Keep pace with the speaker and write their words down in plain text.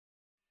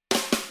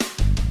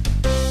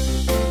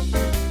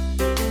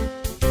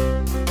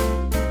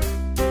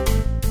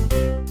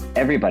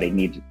everybody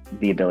needs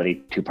the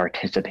ability to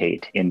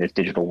participate in this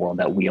digital world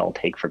that we all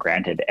take for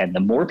granted. And the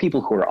more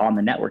people who are on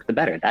the network, the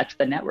better. That's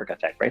the network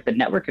effect, right? The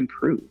network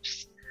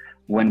improves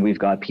when we've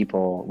got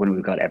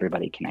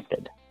everybody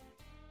connected.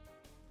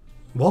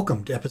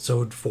 Welcome to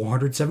episode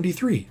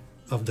 473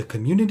 of the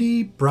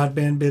Community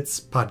Broadband Bits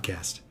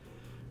podcast.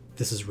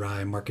 This is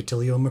Rye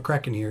Marketilio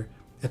McCracken here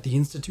at the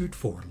Institute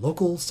for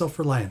Local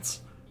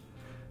Self-Reliance.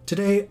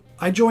 Today,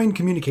 I join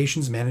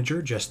Communications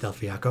Manager Jess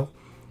Delfiaco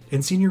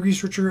and Senior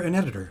Researcher and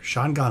Editor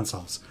Sean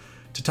Gonsalves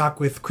to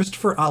talk with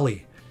Christopher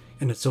Ali,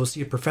 an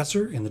Associate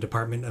Professor in the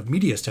Department of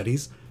Media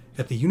Studies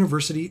at the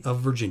University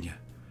of Virginia.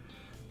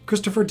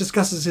 Christopher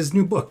discusses his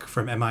new book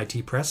from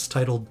MIT Press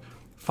titled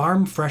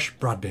Farm Fresh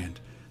Broadband: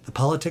 The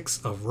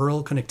Politics of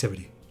Rural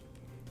Connectivity.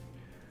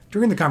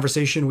 During the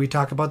conversation, we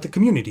talk about the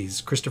communities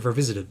Christopher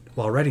visited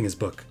while writing his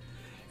book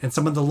and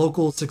some of the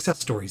local success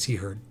stories he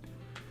heard.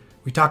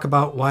 We talk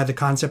about why the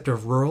concept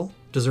of rural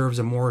deserves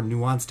a more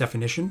nuanced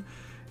definition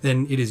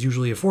than it is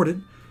usually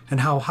afforded, and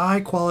how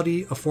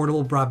high-quality,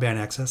 affordable broadband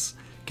access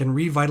can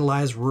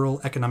revitalize rural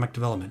economic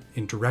development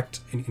in direct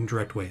and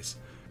indirect ways.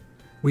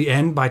 We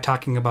end by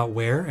talking about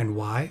where and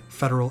why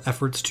federal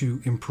efforts to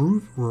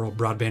improve rural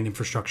broadband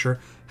infrastructure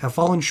have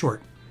fallen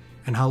short,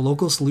 and how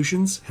local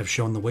solutions have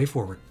shown the way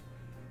forward.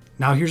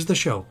 Now here's the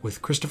show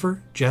with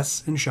Christopher,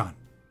 Jess, and Sean.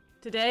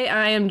 Today,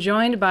 I am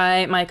joined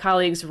by my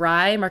colleagues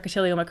Rye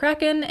Marketilio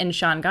McCracken and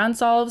Sean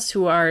Gonsalves,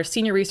 who are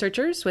senior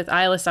researchers with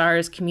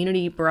ILSR's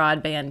Community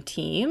Broadband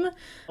team.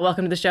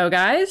 Welcome to the show,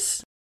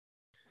 guys.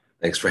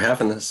 Thanks for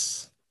having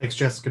us. Thanks,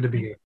 Jess. Good to be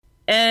here.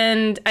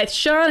 And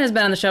Sean has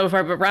been on the show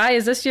before, but Rye,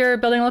 is this your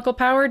Building Local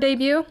Power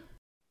debut?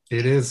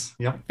 It is,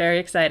 yep. Very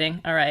exciting.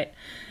 All right.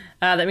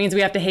 That means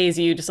we have to haze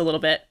you just a little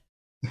bit.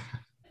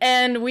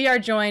 And we are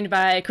joined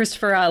by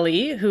Christopher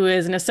Ali, who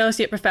is an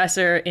associate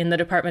professor in the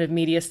Department of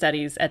Media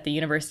Studies at the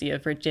University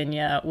of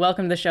Virginia.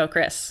 Welcome to the show,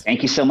 Chris.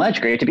 Thank you so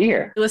much. Great to be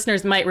here.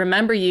 Listeners might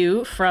remember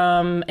you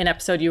from an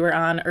episode you were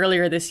on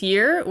earlier this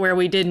year, where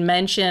we did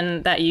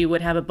mention that you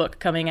would have a book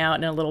coming out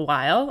in a little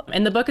while.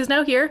 And the book is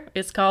now here.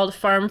 It's called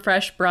Farm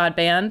Fresh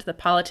Broadband: The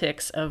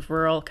Politics of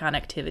Rural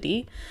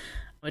Connectivity,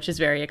 which is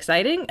very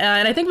exciting.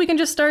 And I think we can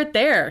just start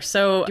there.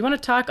 So do you want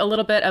to talk a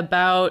little bit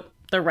about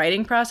the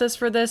writing process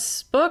for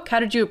this book?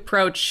 How did you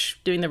approach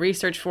doing the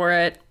research for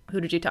it?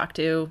 Who did you talk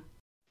to?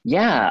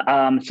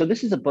 Yeah, so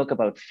this is a book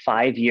about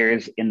 5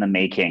 years in the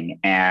making.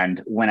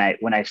 And when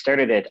I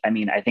started it,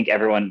 I think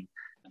everyone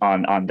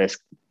on this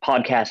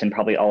podcast and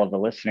probably all of the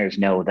listeners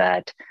know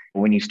that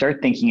when you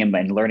start thinking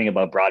and learning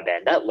about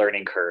broadband, that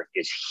learning curve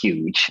is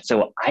huge.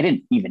 So I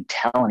didn't even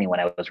tell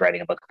anyone I was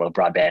writing a book about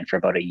broadband for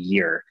about a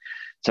year.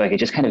 So I could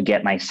just kind of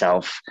get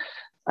myself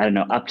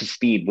up to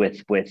speed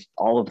with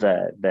all of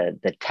the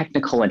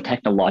technical and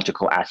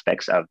technological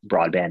aspects of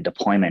broadband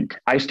deployment.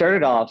 I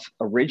started off,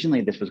 originally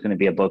this was going to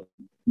be a book.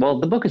 Well,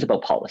 the book is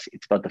about policy.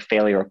 It's about the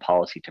failure of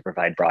policy to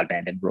provide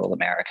broadband in rural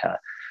America.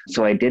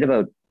 So I did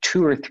about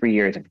 2 or 3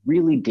 years of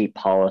really deep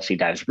policy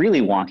dives,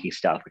 really wonky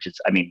stuff, which is,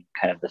 kind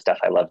of the stuff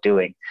I love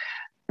doing.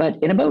 But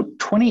in about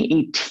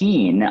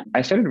 2018,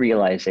 I started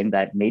realizing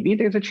that maybe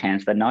there's a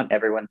chance that not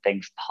everyone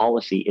thinks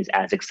policy is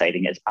as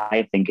exciting as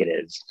I think it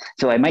is.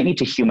 So I might need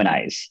to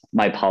humanize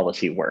my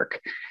policy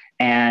work.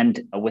 And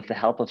with the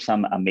help of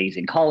some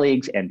amazing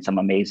colleagues and some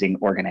amazing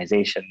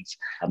organizations,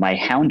 my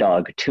hound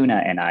dog,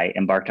 Tuna, and I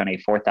embarked on a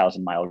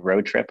 4,000-mile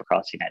road trip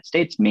across the United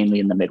States,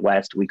 mainly in the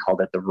Midwest. We called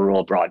it the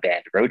Rural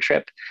Broadband Road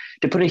Trip,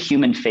 to put a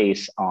human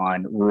face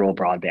on rural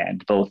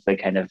broadband, both the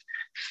kind of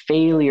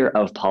failure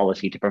of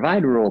policy to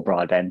provide rural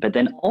broadband, but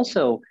then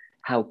also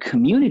how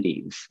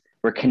communities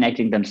were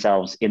connecting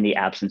themselves in the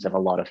absence of a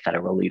lot of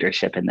federal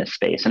leadership in this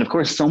space. And of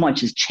course, so much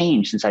has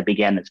changed since I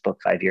began this book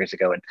 5 years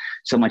ago, and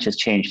so much has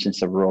changed since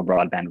the Rural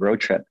Broadband Road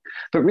Trip.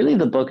 But really,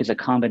 the book is a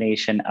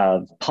combination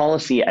of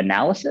policy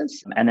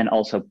analysis and then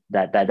also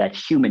that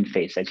human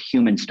face, that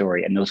human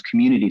story, and those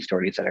community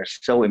stories that are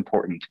so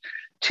important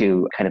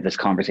to kind of this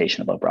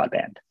conversation about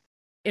broadband.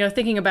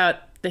 Thinking about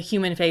the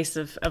human face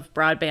of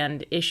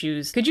broadband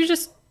issues, could you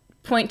just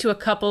point to a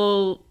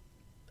couple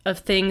of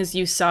things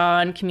you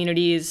saw in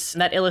communities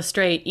that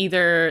illustrate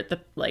either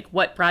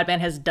what broadband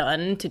has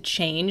done to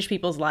change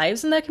people's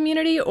lives in that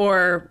community,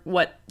 or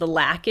what the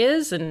lack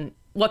is and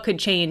what could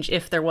change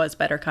if there was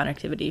better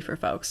connectivity for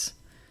folks?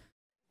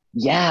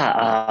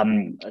 Yeah,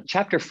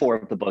 chapter 4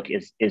 of the book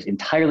is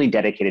entirely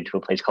dedicated to a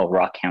place called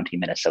Rock County,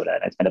 Minnesota.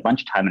 And I spent a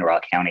bunch of time in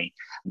Rock County,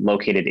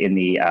 located in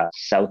the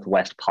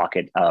southwest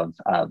pocket of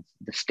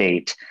the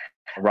state.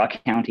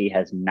 Rock County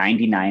has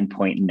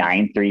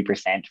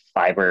 99.93%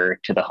 fiber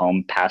to the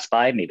home pass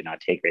by, maybe not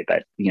take rate,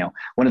 but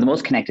one of the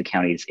most connected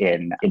counties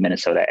in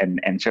Minnesota,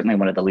 and certainly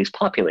one of the least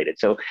populated.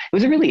 So it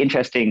was a really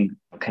interesting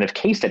kind of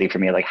case study for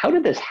me. Like, how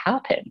did this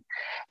happen?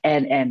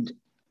 And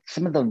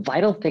some of the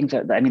vital things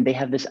are, they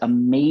have this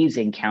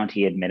amazing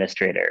county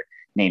administrator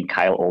named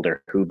Kyle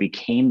Older, who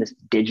became this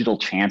digital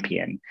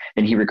champion.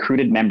 And he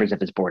recruited members of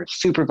his board of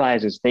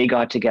supervisors. They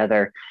got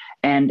together,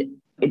 and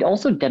it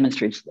also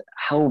demonstrates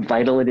how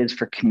vital it is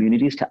for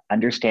communities to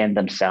understand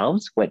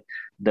themselves what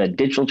the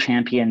digital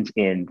champions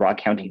in Broad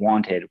County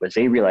wanted was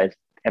they realized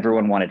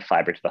everyone wanted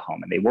fiber to the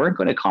home, and they weren't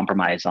going to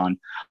compromise on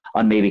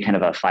maybe kind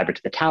of a fiber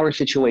to the tower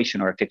situation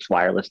or a fixed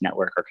wireless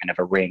network or kind of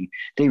a ring.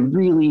 They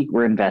really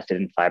were invested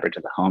in fiber to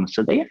the home.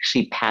 So they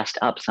actually passed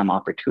up some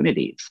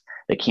opportunities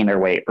that came their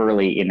way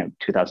early in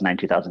 2009,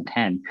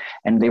 2010.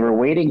 And they were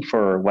waiting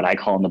for what I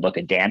call in the book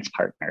a dance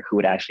partner who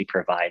would actually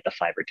provide the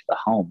fiber to the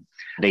home.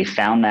 They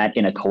found that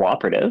in a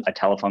cooperative, a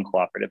telephone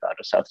cooperative out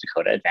of South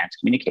Dakota, Advanced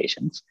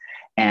Communications.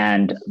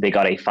 And they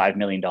got a $5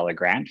 million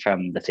grant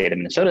from the state of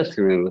Minnesota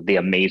through the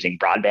amazing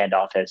broadband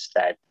office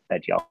that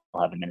y'all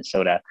have in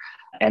Minnesota.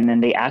 And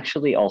then they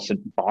actually also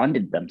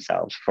bonded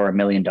themselves for $1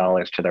 million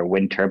to their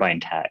wind turbine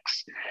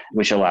tax,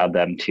 which allowed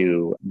them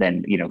to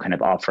then, kind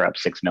of offer up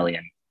 $6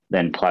 million,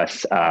 then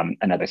plus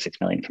another $6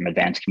 million from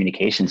Advanced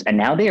Communications. And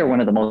now they are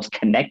one of the most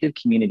connected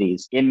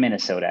communities in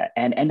Minnesota.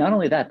 And not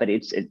only that, but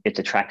it's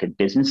attracted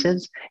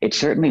businesses. It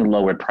certainly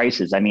lowered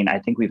prices. I mean, I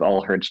think we've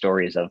all heard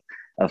stories of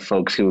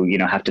folks who,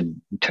 have to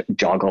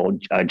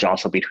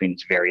jostle between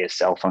various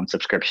cell phone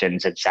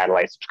subscriptions and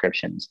satellite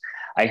subscriptions.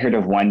 I heard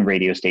of one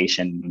radio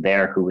station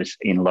there who was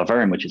in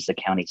Laverne, which is the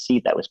county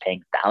seat, that was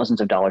paying thousands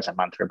of dollars a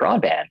month for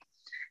broadband.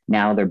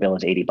 Now their bill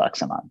is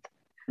 $80 a month.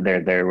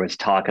 There was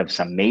talk of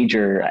some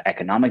major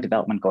economic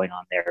development going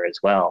on there as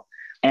well.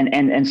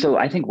 And so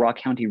I think Rock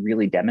County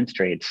really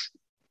demonstrates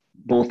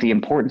both the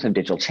importance of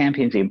digital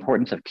champions, the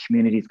importance of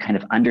communities kind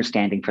of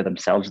understanding for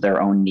themselves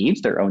their own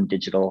needs, their own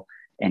digital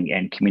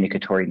and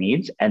communicatory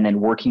needs, and then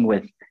working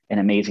with an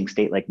amazing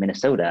state like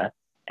Minnesota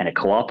and a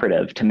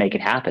cooperative to make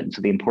it happen.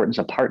 So the importance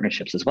of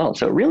partnerships as well.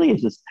 So it really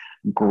is this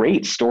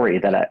great story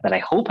that I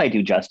hope I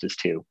do justice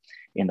to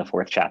in the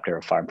 4th chapter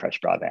of Farm Fresh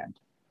Broadband.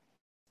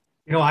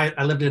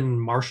 I lived in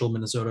Marshall,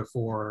 Minnesota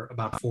for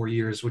about 4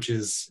 years, which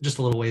is just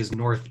a little ways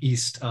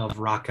northeast of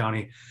Rock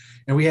County.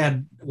 And we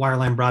had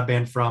wireline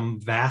broadband from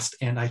Vast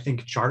and I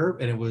think Charter,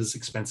 and it was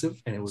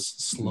expensive and it was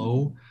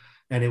slow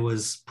and it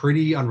was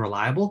pretty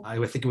unreliable. I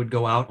would think it would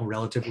go out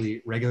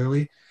relatively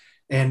regularly.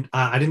 And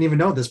I didn't even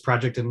know this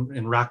project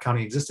in Rock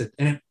County existed.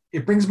 And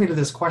it brings me to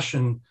this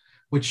question,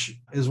 which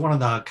is one of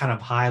the kind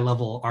of high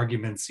level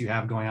arguments you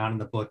have going on in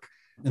the book,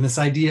 and this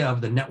idea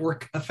of the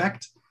network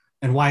effect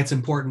and why it's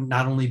important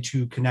not only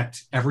to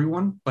connect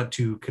everyone, but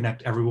to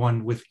connect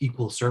everyone with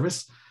equal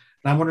service.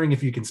 And I'm wondering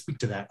if you can speak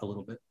to that a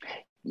little bit.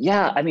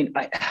 Yeah, I mean,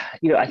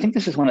 I think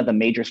this is one of the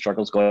major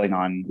struggles going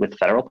on with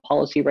federal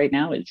policy right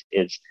now is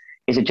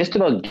it just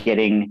about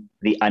getting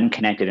the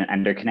unconnected and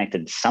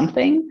underconnected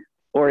something,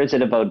 or is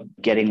it about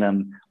getting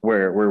them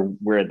where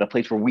the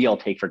place where we all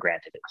take for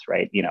granted is,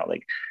 right?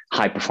 Like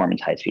high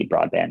performance, high speed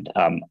broadband,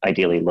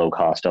 ideally low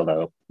cost,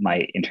 although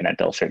my internet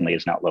bill certainly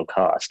is not low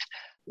cost.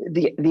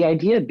 The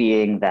idea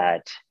being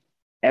that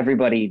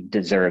everybody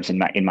deserves, in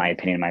my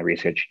opinion, my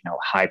research,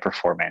 high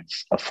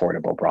performance,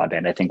 affordable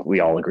broadband. I think we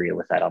all agree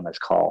with that on this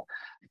call,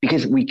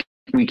 because we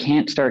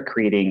can't start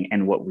creating,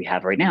 and what we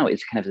have right now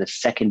is kind of the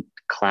second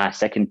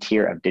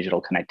tier of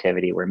digital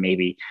connectivity, where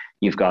maybe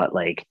you've got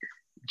like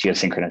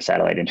geosynchronous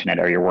satellite internet,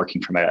 or you're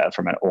working from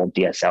an old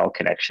DSL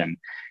connection.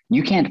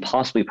 You can't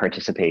possibly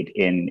participate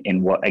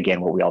in what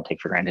we all take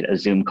for granted, a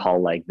Zoom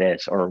call like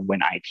this, or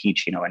when I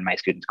teach, and my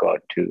students go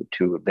out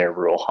to their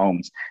rural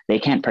homes, they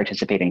can't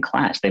participate in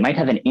class. They might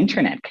have an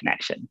internet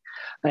connection,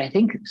 but I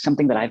think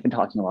something that I've been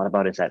talking a lot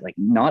about is that like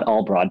not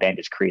all broadband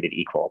is created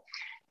equal.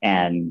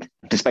 And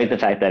despite the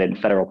fact that in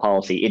federal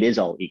policy, it is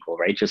all equal,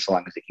 right? Just so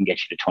long as it can get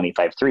you to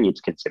 25.3,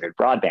 it's considered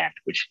broadband,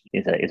 which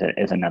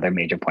is another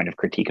major point of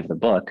critique of the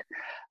book.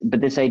 But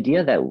this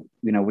idea that,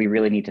 we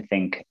really need to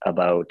think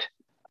about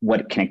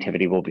what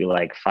connectivity will be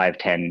like 5,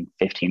 10,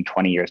 15,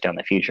 20 years down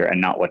the future,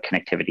 and not what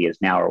connectivity is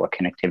now or what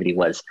connectivity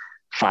was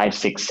 5,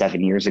 6,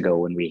 7 years ago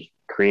when we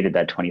created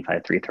that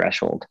 25.3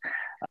 threshold.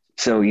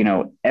 So,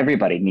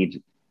 everybody needs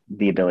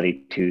the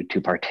ability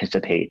to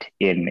participate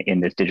in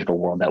this digital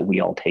world that we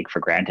all take for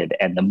granted.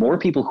 And the more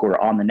people who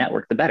are on the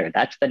network, the better.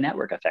 That's the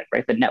network effect,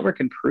 right? The network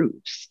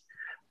improves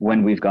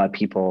when we've got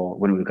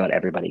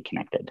everybody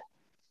connected.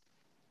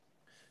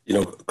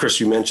 Chris,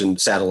 you mentioned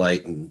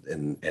satellite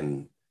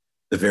and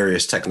the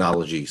various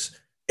technologies.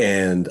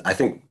 And I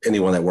think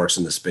anyone that works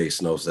in this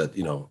space knows that,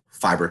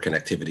 fiber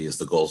connectivity is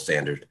the gold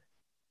standard.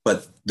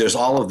 But there's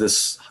all of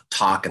this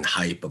talk and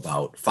hype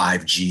about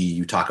 5G.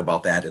 You talk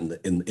about that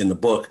in the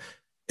book.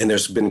 And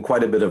there's been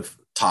quite a bit of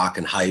talk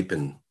and hype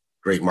and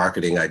great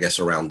marketing, I guess,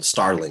 around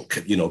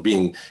Starlink,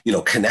 being,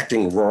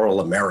 connecting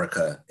rural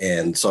America.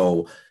 And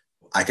so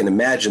I can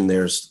imagine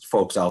there's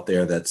folks out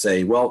there that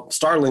say, well,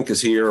 Starlink is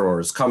here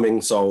or is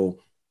coming, so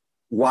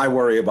why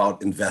worry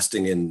about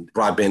investing in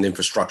broadband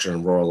infrastructure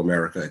in rural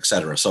America, et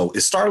cetera? So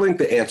is Starlink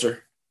the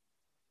answer?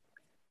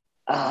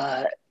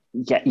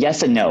 Yeah,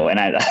 yes and no. And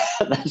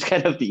that's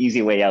kind of the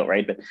easy way out,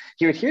 right? But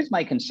here's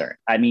my concern.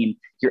 I mean,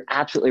 you're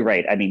absolutely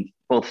right. I mean,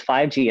 both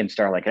 5G and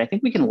Starlink, and I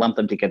think we can lump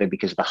them together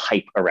because of the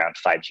hype around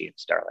 5G and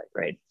Starlink,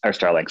 right? Or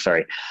Starlink,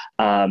 sorry.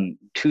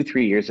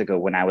 2-3 years ago,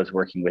 when I was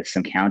working with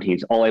some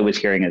counties, all I was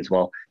hearing is,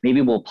 well,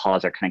 maybe we'll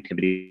pause our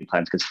connectivity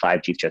plans because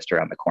 5G is just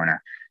around the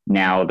corner.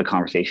 Now the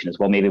conversation is,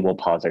 well, maybe we'll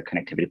pause our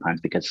connectivity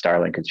plans because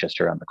Starlink is just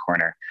around the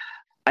corner.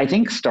 I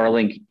think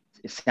Starlink,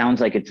 it sounds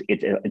like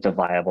it's a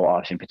viable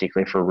option,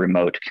 particularly for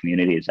remote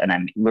communities. And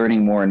I'm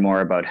learning more and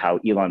more about how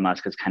Elon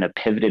Musk has kind of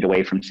pivoted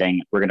away from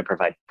saying we're going to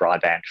provide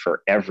broadband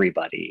for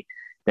everybody.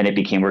 Then it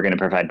became we're going to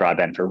provide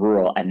broadband for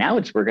rural, and now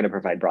it's we're going to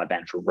provide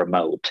broadband for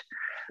remote.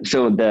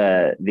 So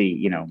the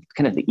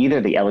kind of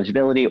either the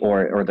eligibility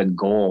or the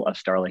goal of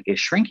Starlink is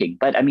shrinking.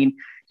 But I mean,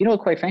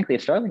 quite frankly,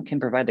 if Starlink can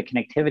provide the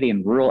connectivity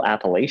in rural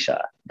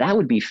Appalachia, that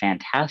would be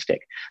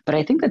fantastic. But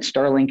I think that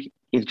Starlink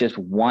is just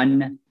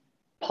one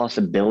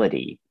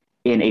possibility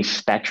in a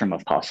spectrum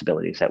of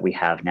possibilities that we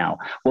have now.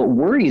 What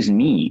worries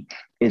me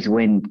is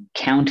when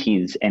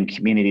counties and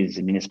communities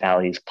and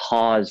municipalities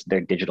pause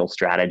their digital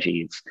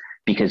strategies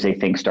because they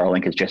think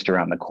Starlink is just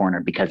around the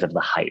corner because of the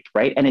hype,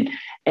 right? And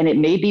it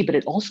may be, but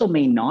it also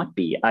may not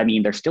be. I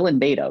mean, they're still in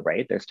beta,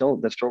 right? They're still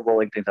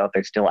rolling things out.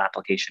 They're still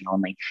application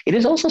only. It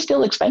is also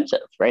still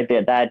expensive, right?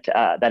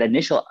 That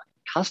initial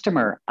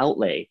customer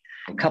outlay,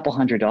 a couple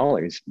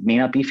 $100, may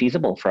not be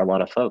feasible for a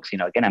lot of folks.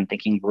 Again, I'm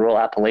thinking rural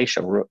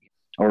Appalachia,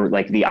 or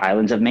like the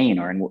islands of Maine,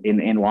 or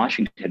in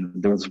Washington,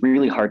 those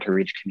really hard to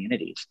reach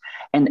communities.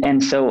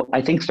 And so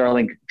I think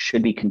Starlink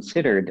should be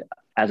considered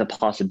as a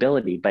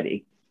possibility, but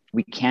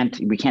we can't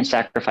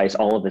sacrifice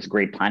all of this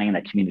great planning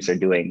that communities are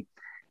doing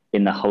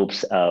in the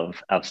hopes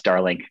of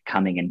Starlink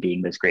coming and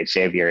being this great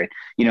savior.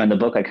 In the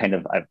book,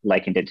 I've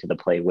likened it to the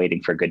play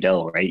Waiting for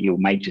Godot, right? You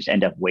might just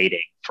end up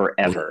waiting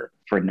forever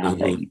for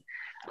nothing,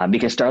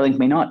 because Starlink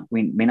may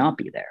not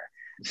be there.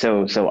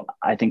 So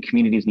I think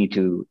communities need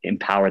to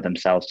empower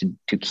themselves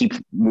to keep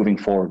moving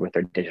forward with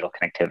their digital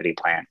connectivity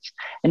plans,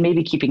 and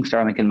maybe keeping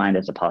Starlink in mind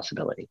as a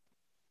possibility.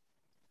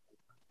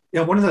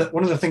 Yeah, one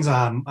of the things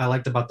I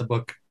liked about the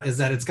book is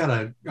that it's got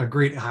a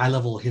great high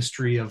level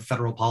history of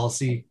federal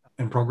policy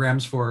and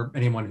programs for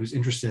anyone who's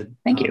interested.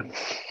 Thank you.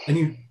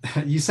 And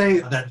you say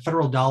that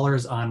federal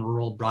dollars on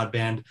rural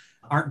broadband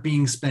aren't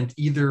being spent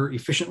either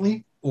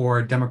efficiently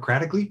or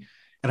democratically.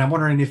 And I'm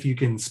wondering if you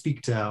can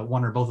speak to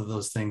one or both of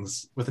those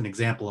things with an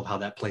example of how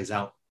that plays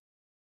out.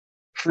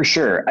 For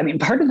sure. I mean,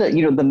 part of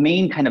the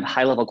main kind of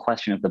high level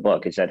question of the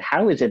book is that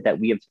how is it that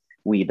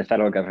the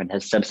federal government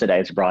has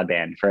subsidized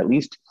broadband for at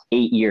least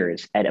 8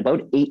 years at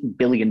about $8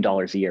 billion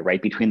a year,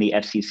 right? Between the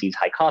FCC's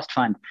high cost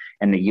fund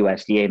and the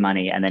USDA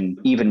money, and then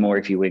even more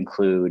if you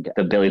include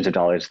the billions of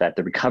dollars that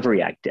the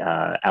Recovery Act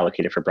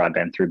allocated for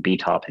broadband through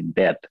BTOP and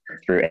BIP,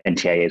 through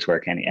NTIA's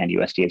work and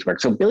USDA's work.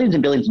 So billions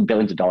and billions and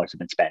billions of dollars have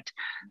been spent.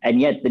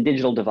 And yet the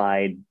digital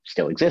divide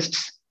still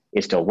exists,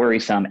 is still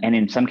worrisome, and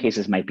in some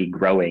cases might be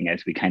growing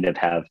as we kind of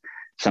have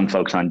some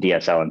folks on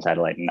DSL and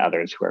satellite and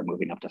others who are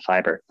moving up to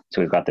fiber. So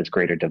we've got this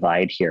greater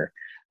divide here.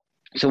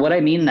 So what I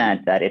mean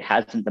that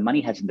the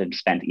money hasn't been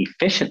spent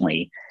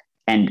efficiently,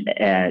 and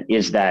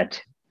is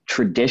that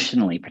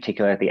traditionally,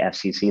 particularly at the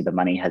FCC, the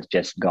money has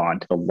just gone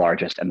to the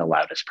largest and the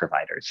loudest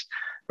providers,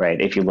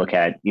 right? If you look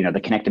at,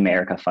 the Connect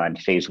America Fund,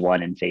 phase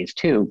 1 and phase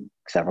 2,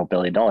 several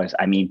 $billion.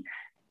 I mean,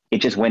 it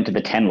just went to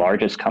the 10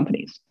 largest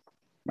companies,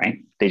 right?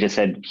 They just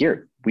said,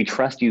 here, we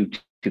trust you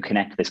to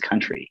connect this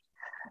country.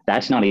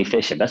 That's not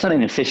efficient. That's not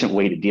an efficient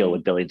way to deal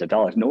with billions of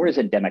dollars, nor is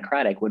it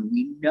democratic when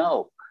we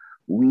know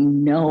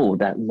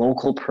that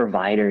local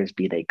providers,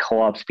 be they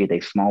co-ops, be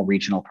they small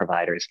regional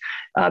providers,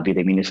 be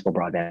they municipal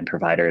broadband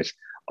providers,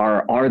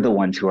 are the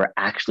ones who are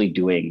actually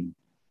doing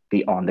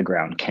the on the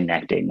ground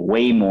connecting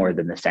way more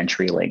than the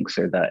CenturyLinks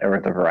or the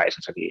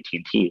Verizons or the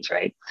AT&Ts,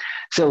 right?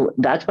 So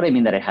that's what I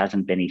mean that it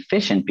hasn't been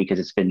efficient because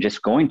it's been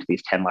just going to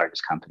these 10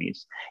 largest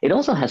companies. It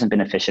also hasn't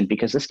been efficient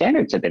because the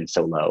standards have been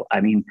so low.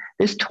 I mean,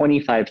 this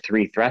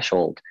 25.3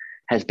 threshold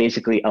has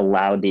basically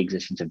allowed the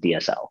existence of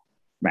DSL,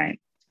 right?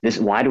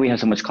 Why do we have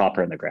so much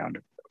copper in the ground?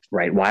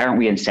 Right? Why aren't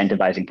we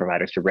incentivizing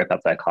providers to rip up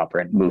that copper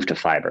and move to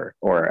fiber,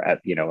 or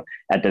at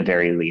the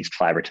very least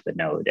fiber to the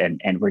node?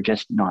 And we're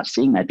just not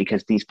seeing that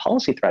because these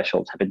policy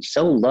thresholds have been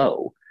so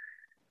low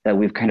that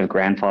we've kind of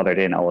grandfathered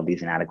in all of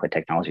these inadequate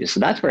technologies. So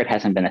that's where it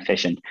hasn't been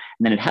efficient.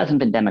 And then it hasn't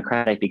been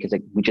democratic because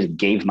we just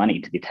gave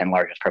money to the 10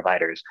 largest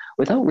providers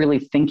without really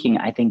thinking,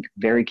 I think,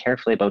 very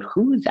carefully about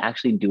who is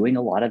actually doing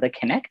a lot of the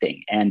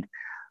connecting. And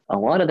a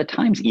lot of the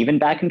times, even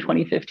back in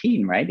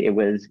 2015, right, it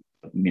was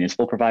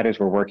municipal providers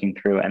were working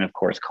through, and of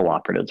course,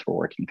 cooperatives were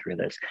working through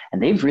this.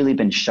 And they've really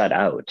been shut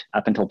out.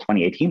 Up until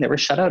 2018, they were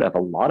shut out of a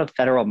lot of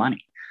federal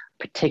money,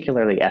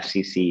 particularly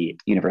FCC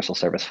Universal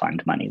Service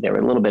Fund money. They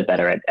were a little bit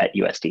better at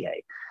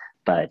USDA.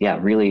 But yeah,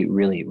 really,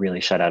 really,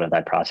 really shut out of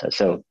that process.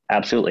 So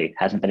absolutely,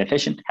 hasn't been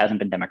efficient, hasn't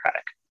been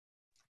democratic.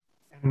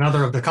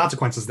 Another of the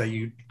consequences that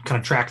you kind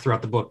of track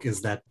throughout the book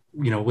is that,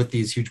 with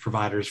these huge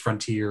providers,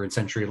 Frontier and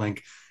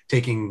CenturyLink,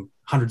 taking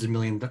hundreds of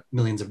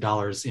millions of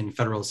dollars in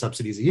federal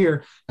subsidies a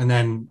year, and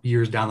then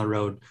years down the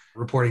road,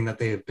 reporting that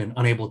they have been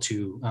unable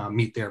to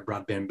meet their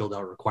broadband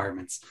build-out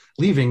requirements,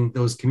 leaving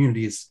those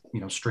communities,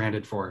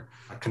 stranded for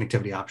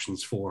connectivity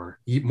options for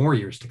more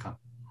years to come.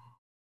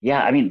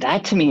 Yeah, I mean,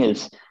 that to me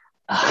is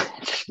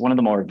one of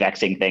the more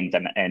vexing things,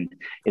 and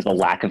is the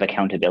lack of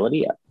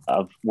accountability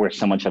of where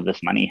so much of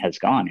this money has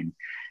gone. And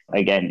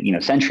again,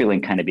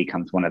 CenturyLink kind of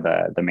becomes one of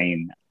the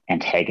main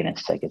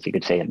antagonists, I guess you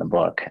could say, in the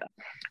book.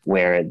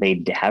 where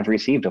they have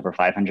received over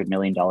 $500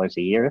 million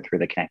a year through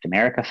the Connect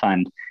America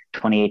Fund.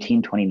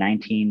 2018,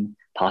 2019,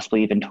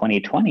 possibly even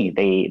 2020,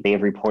 they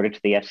have reported to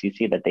the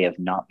FCC that they have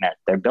not met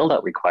their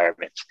build-out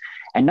requirements.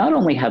 And not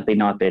only have they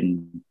not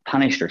been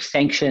punished or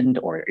sanctioned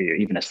or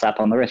even a slap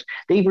on the wrist,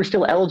 they were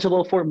still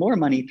eligible for more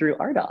money through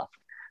RDOF.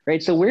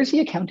 Right. So where's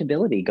the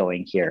accountability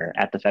going here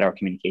at the Federal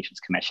Communications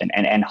Commission?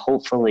 And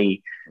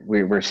hopefully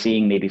we're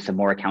seeing maybe some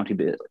more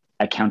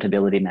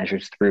accountability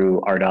measures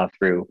through RDOF,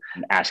 through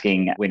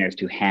asking winners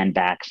to hand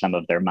back some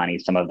of their money,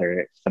 some of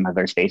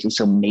their spaces.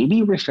 So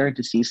maybe we're starting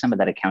to see some of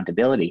that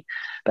accountability.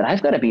 But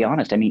I've got to be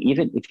honest, I mean,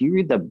 even if you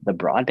read the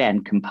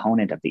broadband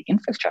component of the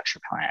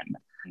infrastructure plan,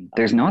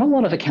 there's not a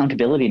lot of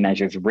accountability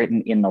measures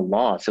written in the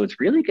law. So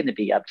it's really going to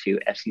be up to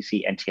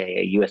FCC,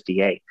 NTIA,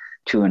 USDA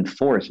to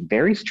enforce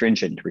very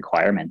stringent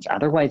requirements.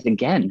 Otherwise,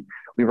 again,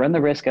 we run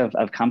the risk of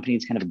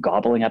companies kind of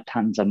gobbling up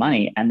tons of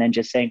money and then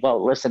just saying,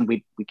 well, listen,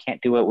 we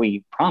can't do what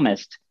we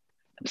promised.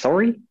 I'm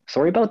sorry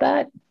about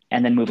that.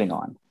 And then moving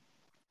on.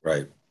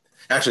 Right.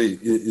 Actually,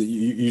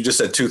 you just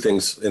said two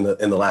things in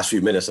the last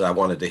few minutes that I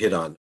wanted to hit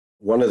on.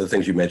 One of the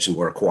things you mentioned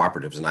were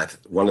cooperatives. And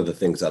one of the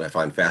things that I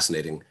find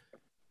fascinating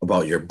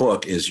about your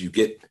book is you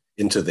get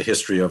into the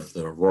history of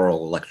the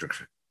Rural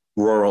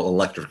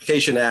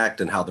Electrification Act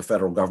and how the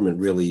federal government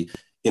really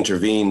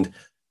intervened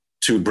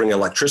to bring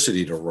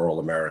electricity to rural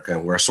America.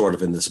 And we're sort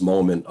of in this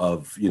moment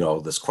of,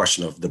 this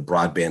question of the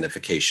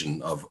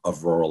broadbandification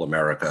of rural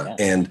America.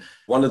 Yeah. And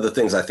one of the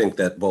things I think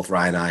that both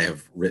Ryan and I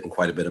have written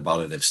quite a bit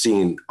about and have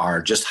seen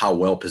are just how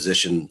well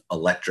positioned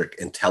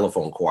electric and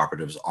telephone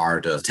cooperatives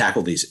are to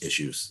tackle these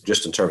issues,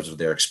 just in terms of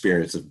their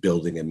experience of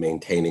building and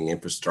maintaining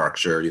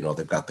infrastructure.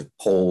 They've got the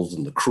poles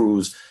and the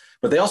crews,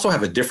 but they also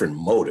have a different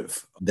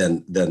motive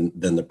than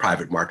the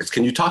private markets.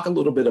 Can you talk a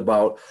little bit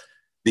about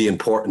the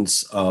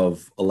importance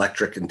of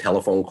electric and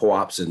telephone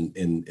co-ops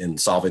in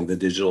solving the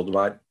digital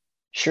divide?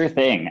 Sure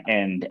thing.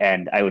 And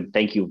I would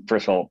thank you,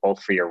 first of all,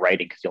 both for your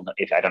writing, because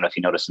I don't know if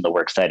you noticed in the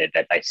works cited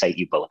that I cite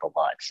you both a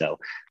lot. So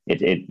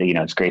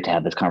it's great to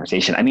have this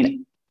conversation. I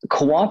mean,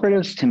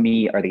 cooperatives to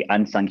me are the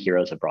unsung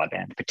heroes of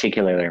broadband,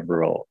 particularly in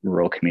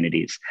rural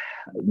communities.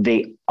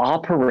 They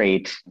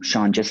operate,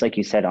 Sean, just like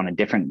you said, on a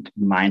different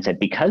mindset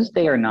because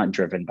they are not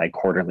driven by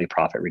quarterly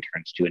profit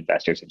returns to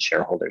investors and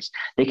shareholders.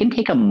 They can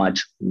take a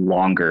much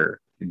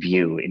longer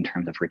view in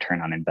terms of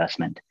return on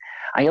investment.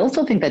 I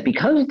also think that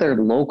because they're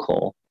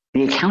local,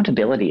 the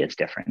accountability is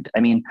different. I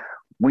mean,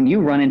 when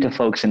you run into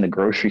folks in the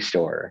grocery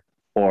store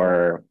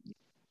or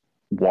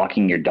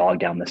walking your dog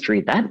down the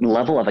street, that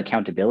level of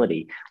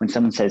accountability, when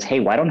someone says,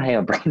 hey, why don't I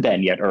have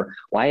broadband yet? Or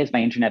why has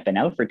my internet been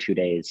out for 2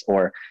 days?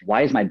 Or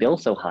why is my bill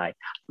so high?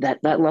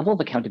 That level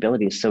of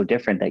accountability is so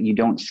different that you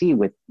don't see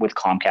with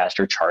Comcast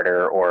or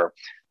Charter or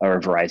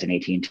Verizon,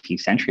 AT&T,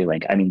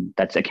 CenturyLink. I mean,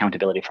 that's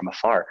accountability from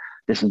afar.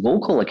 This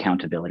local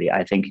accountability,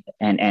 I think,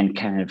 and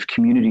kind of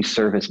community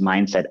service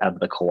mindset of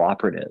the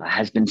cooperative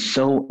has been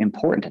so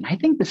important. And I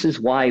think this is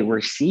why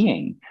we're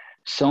seeing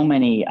so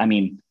many,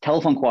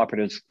 telephone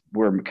cooperatives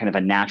were kind of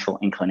a natural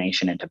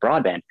inclination into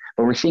broadband,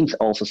 but we're seeing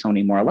also so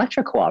many more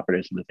electric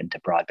cooperatives move into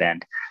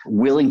broadband,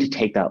 willing to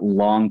take that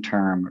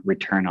long-term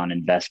return on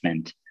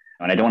investment.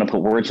 And I don't want to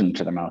put words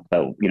into their mouth,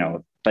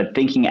 but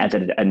thinking as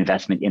an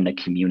investment in the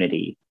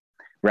community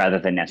rather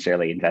than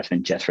necessarily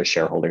investment just for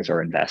shareholders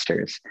or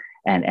investors.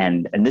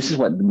 And this is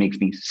what makes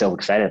me so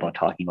excited about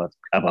talking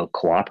about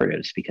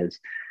cooperatives, because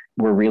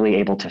we're really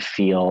able to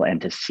feel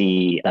and to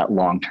see that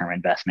long-term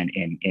investment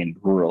in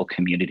rural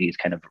communities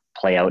kind of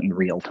play out in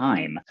real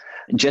time.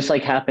 Just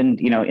like happened,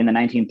 in the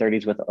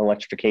 1930s with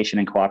electrification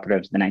and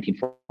cooperatives, the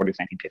 1940s,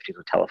 1950s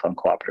with telephone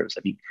cooperatives.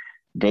 I mean,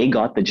 they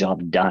got the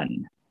job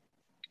done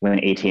when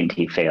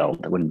AT&T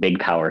failed, when Big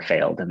Power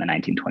failed in the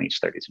 1920s,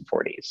 30s, and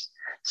 40s.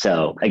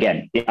 So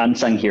again, the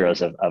unsung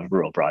heroes of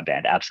rural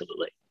broadband,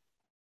 absolutely.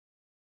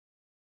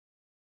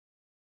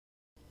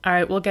 All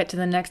right, we'll get to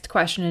the next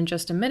question in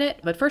just a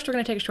minute, but first we're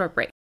going to take a short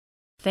break.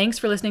 Thanks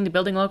for listening to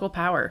Building Local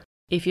Power.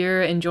 If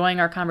you're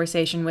enjoying our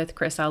conversation with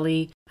Chris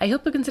Ali, I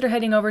hope you'll consider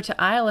heading over to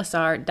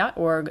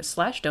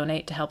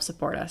ilsr.org/donate to help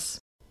support us.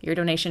 Your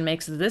donation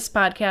makes this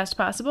podcast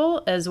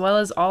possible, as well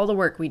as all the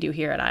work we do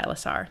here at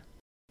ILSR.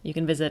 You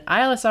can visit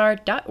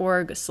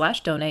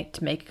ilsr.org/donate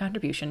to make a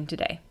contribution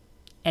today.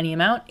 Any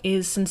amount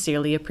is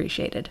sincerely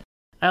appreciated.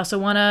 I also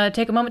want to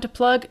take a moment to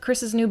plug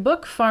Chris's new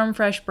book, Farm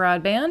Fresh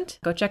Broadband.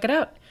 Go check it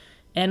out.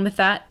 And with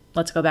that,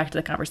 let's go back to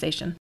the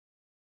conversation.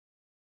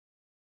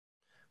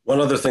 One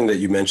other thing that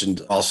you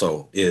mentioned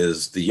also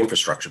is the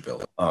infrastructure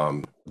bill,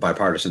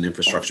 bipartisan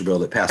infrastructure bill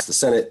that passed the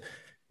Senate.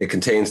 It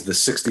contains the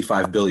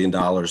 $65 billion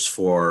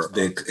for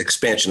the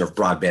expansion of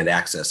broadband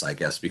access, I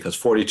guess, because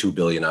 $42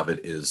 billion of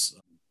it is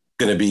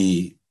going to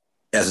be,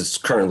 as it's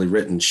currently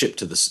written, sent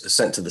to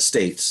the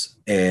states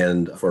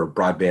and for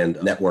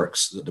broadband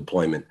networks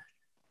deployment.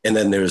 And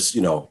then there's,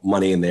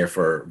 money in there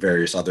for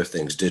various other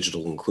things,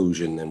 digital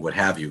inclusion and what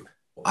have you.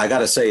 I got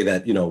to say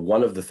that,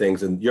 one of the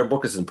things, and your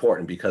book is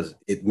important because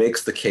it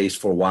makes the case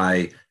for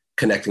why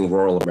connecting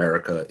rural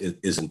America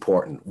is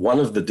important. One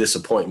of the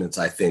disappointments,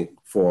 I think,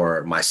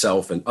 for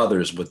myself and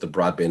others with the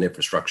broadband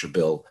infrastructure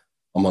bill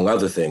among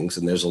other things,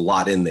 and there's a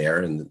lot in there,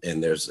 and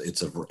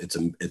it's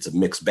a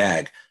mixed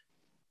bag.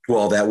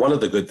 Well, that one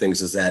of the good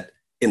things is that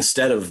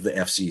instead of the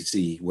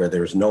FCC, where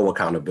there's no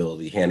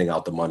accountability handing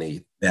out the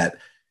money, that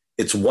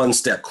it's one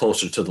step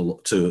closer to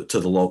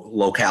the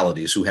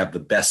localities who have the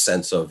best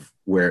sense of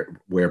where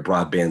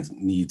broadband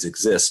needs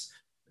exist.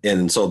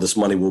 And so this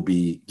money will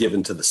be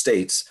given to the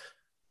states,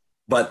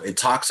 but it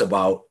talks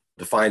about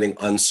defining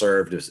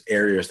unserved as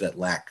areas that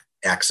lack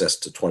access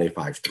to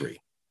 25.3.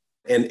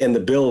 And the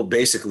bill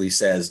basically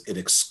says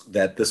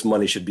that this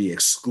money should be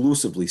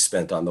exclusively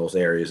spent on those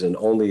areas, and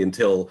only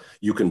until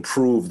you can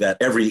prove that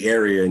every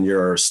area in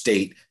your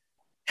state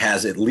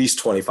has at least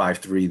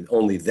 25.3,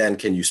 only then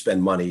can you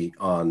spend money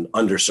on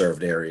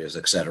underserved areas,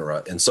 et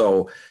cetera. And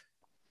so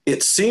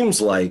it seems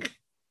like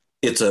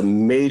it's a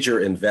major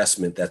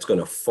investment that's going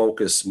to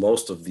focus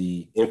most of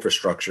the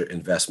infrastructure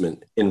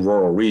investment in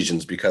rural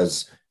regions,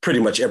 because pretty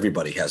much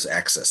everybody has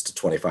access to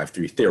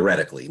 25.3,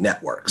 theoretically,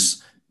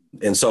 networks.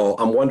 And so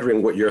I'm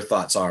wondering what your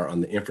thoughts are on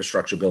the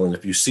infrastructure bill, and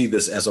if you see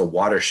this as a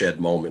watershed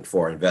moment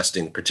for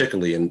investing,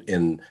 particularly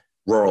in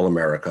rural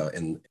America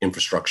and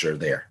infrastructure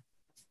there.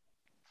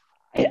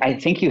 I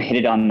think you hit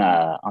it on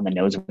the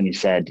nose when you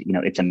said,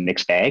 it's a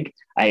mixed bag.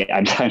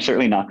 I'm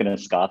certainly not going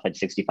to scoff at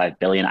 65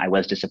 billion. I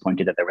was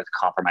disappointed that there was a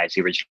compromise.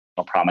 The original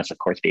promise, of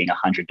course, being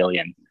 100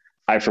 billion.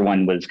 I, for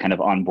one, was kind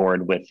of on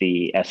board with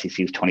the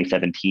FCC's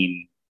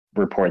 2017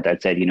 report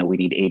that said, we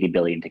need 80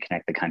 billion to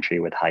connect the country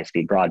with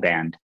high-speed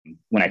broadband.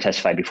 When I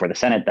testified before the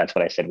Senate, that's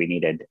what I said we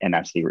needed, and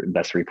that's the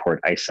report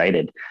I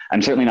cited.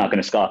 I'm certainly not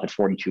going to scoff at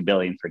 42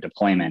 billion for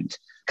deployment.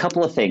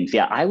 Couple of things.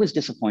 Yeah, I was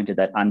disappointed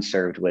that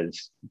unserved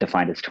was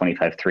defined as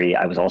 25.3.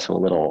 I was also a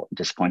little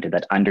disappointed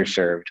that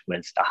underserved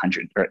was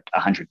 100 or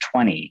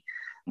 120.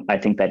 I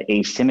think that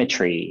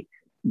asymmetry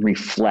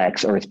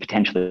reflects, or is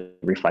potentially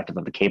reflective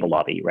of, the cable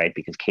lobby, right?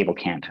 Because cable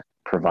can't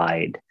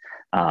provide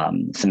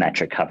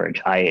symmetric coverage.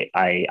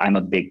 I'm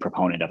a big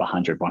proponent of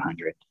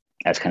 100-100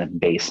 as kind of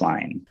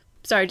baseline.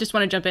 Sorry, I just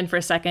want to jump in for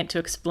a second to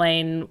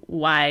explain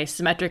why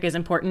symmetric is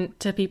important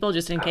to people,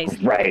 just in case.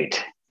 Right.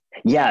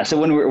 Yeah. So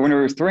when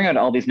we're throwing out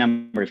all these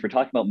numbers, we're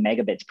talking about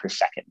megabits per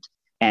second.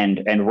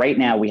 And right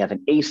now we have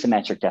an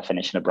asymmetric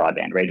definition of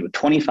broadband, right? With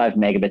 25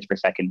 megabits per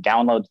second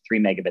download, 3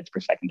 megabits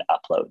per second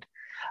upload.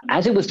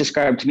 As it was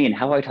described to me, and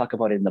how I talk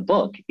about it in the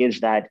book,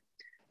 is that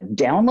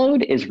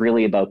download is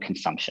really about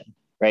consumption,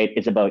 right?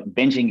 It's about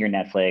binging your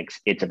Netflix.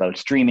 It's about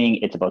streaming.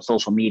 It's about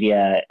social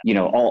media,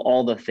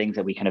 all the things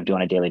that we kind of do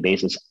on a daily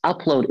basis.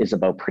 Upload is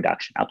about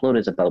production. Upload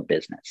is about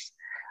business.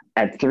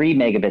 At 3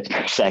 megabits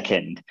per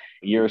second,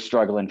 you're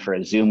struggling for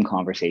a Zoom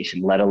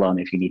conversation, let alone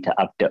if you need to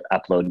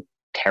upload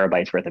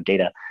terabytes worth of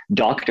data.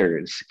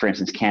 Doctors, for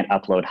instance, can't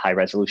upload high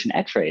resolution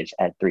x-rays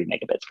at 3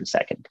 megabits per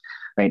second,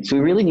 right? So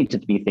we really need to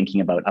be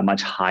thinking about a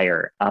much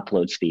higher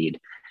upload speed.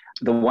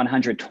 The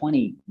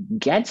 120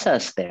 gets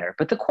us there,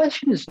 but the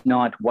question is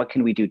not what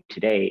can we do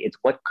today, it's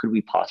what could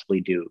we possibly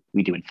do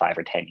in 5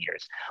 or 10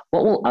 years?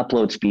 What will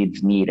upload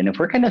speeds need? And if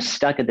we're kind of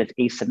stuck at this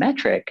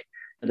asymmetric,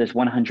 this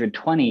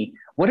 120,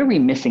 what are we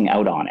missing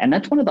out on? And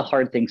that's one of the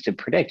hard things to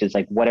predict, is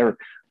like,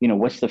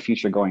 what's the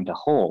future going to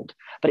hold?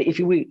 But if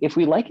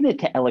we liken it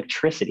to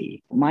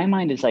electricity, my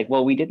mind is like,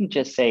 well, we didn't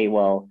just say,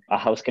 well, a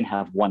house can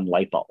have one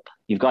light bulb.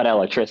 You've got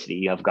electricity,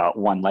 you have got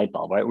one light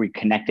bulb, right? We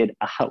connected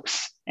a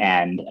house.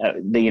 And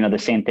the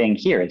same thing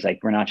here is like,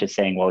 we're not just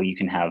saying, well, you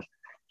can have,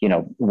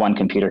 one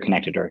computer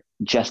connected or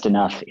just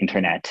enough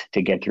internet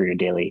to get through your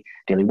daily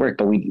work,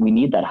 but we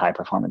need that high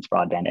performance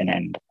broadband.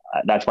 And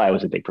that's why I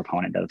was a big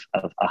proponent of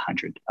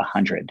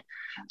 100.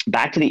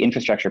 Back to the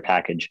infrastructure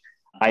package.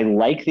 I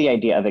like the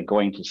idea of it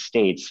going to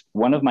states.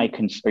 One of my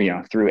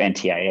through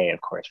NTIA,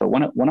 of course, but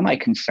one of my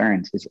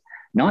concerns is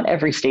not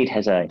every state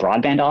has a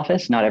broadband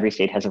office. Not every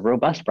state has a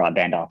robust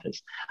broadband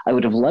office. I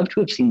would have loved to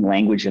have seen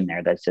language in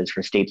there that says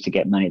for states to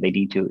get money, they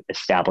need to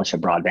establish a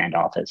broadband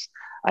office.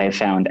 I have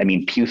found,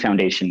 Pew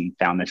Foundation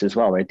found this as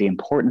well, right? The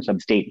importance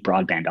of state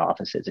broadband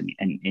offices,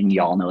 and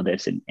y'all know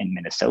this in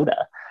Minnesota,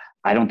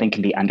 I don't think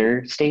can be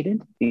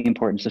understated, the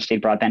importance of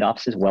state broadband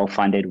offices,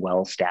 well-funded,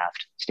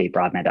 well-staffed state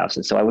broadband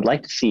offices. So I would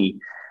like to see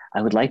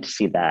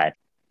that.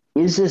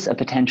 Is this a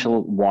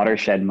potential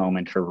watershed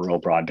moment for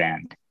rural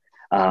broadband?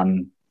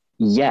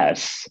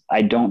 Yes.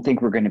 I don't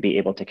think we're going to be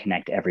able to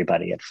connect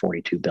everybody at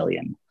 42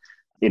 billion.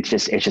 It's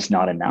just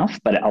not enough,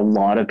 but a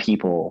lot of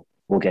people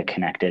will get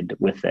connected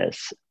with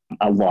this.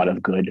 A lot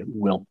of good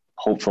will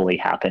hopefully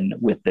happen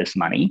with this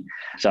money.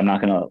 So I'm not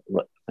going to,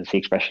 what's the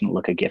expression,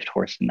 look a gift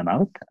horse in the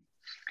mouth.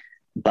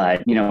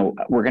 But,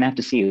 we're going to have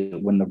to see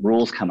when the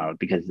rules come out,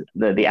 because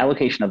the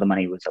allocation of the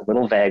money was a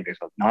little vague. There's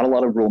not a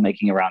lot of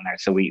rulemaking around there.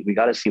 So we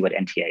got to see what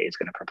NTIA is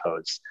going to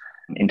propose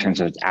in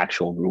terms of its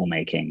actual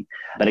rulemaking.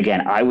 But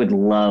again, I would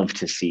love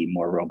to see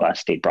more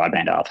robust state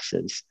broadband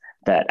offices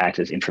that act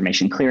as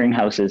information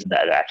clearinghouses,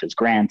 that act as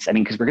grants.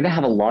 Because we're going to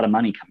have a lot of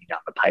money coming down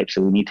the pipe.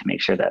 So we need to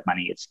make sure that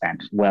money is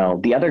spent well.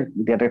 The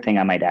other thing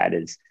I might add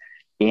is,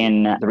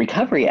 In the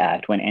Recovery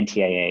Act, when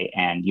NTIA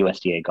and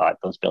USDA got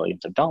those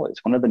billions of dollars,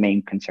 one of the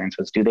main concerns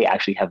was, do they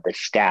actually have the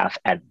staff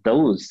at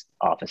those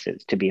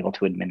offices to be able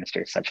to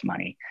administer such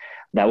money?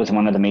 That was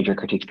one of the major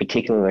critiques,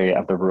 particularly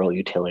of the Rural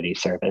Utility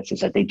Service,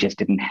 is that they just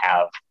didn't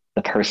have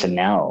the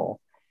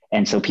personnel.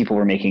 And so people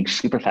were making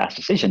super fast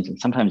decisions and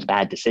sometimes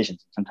bad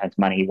decisions. Sometimes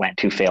money went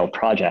to failed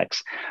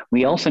projects.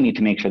 We also need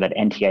to make sure that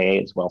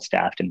NTIA is well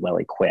staffed and well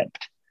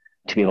equipped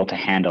to be able to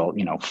handle,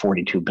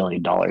 $42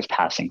 billion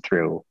passing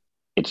through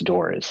its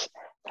doors.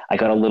 I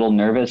got a little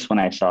nervous when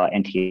I saw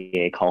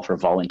NTIA call for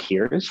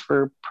volunteers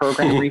for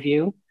program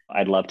review.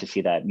 I'd love to see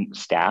that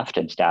staffed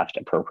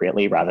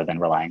appropriately rather than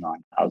relying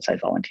on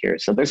outside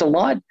volunteers. So there's a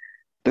lot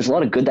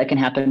of good that can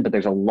happen, but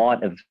there's a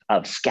lot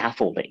of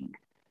scaffolding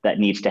that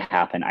needs to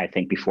happen, I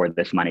think, before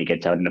this money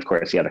gets out. And of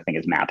course, the other thing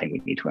is mapping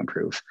we need to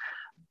improve.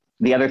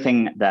 The other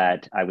thing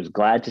that I was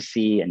glad to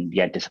see and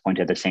yet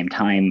disappointed at the same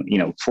time,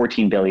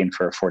 $14 billion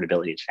for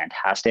affordability is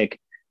fantastic.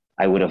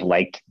 I would have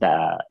liked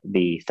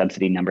the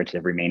subsidy number to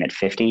remain at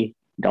 $50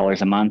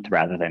 a month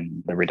rather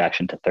than the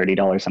reduction to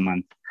 $30 a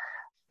month.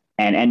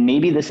 And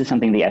maybe this is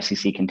something the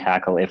FCC can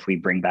tackle if we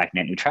bring back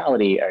net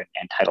neutrality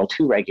and Title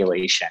II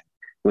regulation,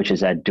 which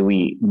is that do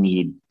we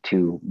need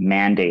to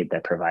mandate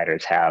that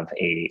providers have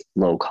a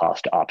low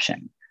cost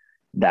option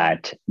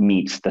that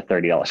meets the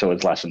 $30, so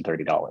it's less than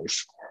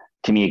 $30.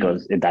 To me,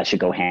 that should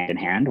go hand in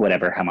hand.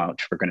 How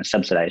much we're going to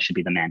subsidize should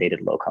be the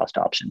mandated low cost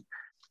option.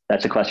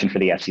 That's a question for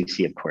the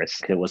FCC, of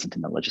course. It wasn't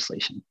in the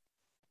legislation.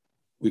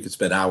 We could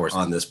spend hours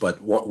on this,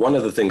 but one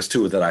of the things,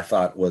 too, that I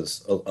thought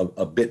was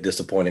a bit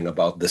disappointing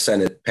about the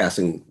Senate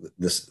passing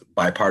this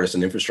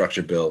bipartisan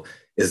infrastructure bill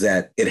is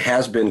that it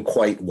has been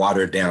quite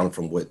watered down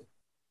from what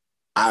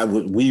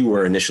we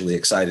were initially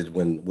excited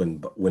when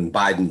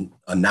Biden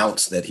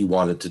announced that he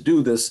wanted to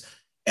do this.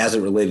 As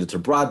it related to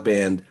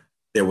broadband,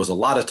 there was a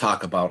lot of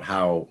talk about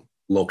how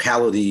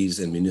localities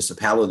and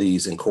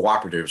municipalities and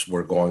cooperatives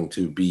were going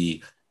to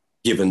be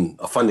given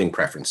funding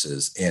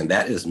preferences, and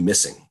that is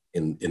missing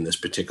in this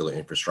particular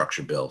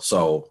infrastructure bill.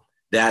 So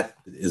that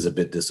is a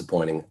bit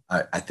disappointing.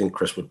 I think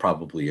Chris would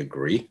probably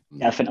agree.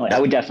 Definitely. I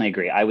would definitely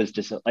agree. I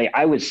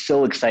was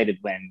so excited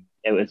when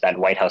it was that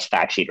White House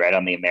fact sheet, right,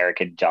 on the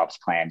American Jobs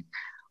Plan.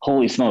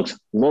 Holy smokes,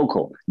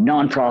 local,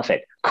 nonprofit,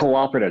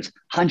 cooperatives,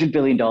 $100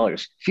 billion,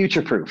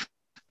 future-proof.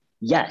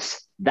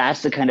 Yes,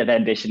 that's the kind of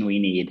ambition we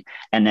need.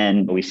 And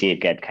then we see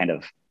it get kind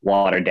of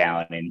watered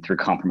down and through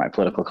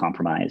political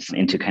compromise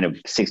into kind of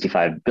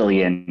 $65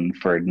 billion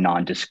for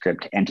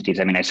nondescript entities.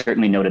 I mean, I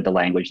certainly noted the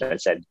language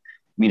that said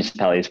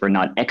municipalities were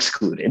not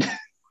excluded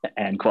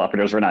and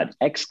cooperatives were not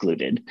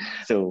excluded.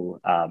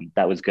 So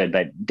that was good,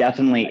 but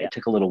definitely it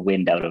took a little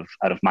wind out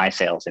of my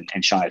sails.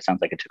 And Sean, it sounds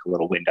like it took a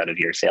little wind out of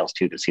your sails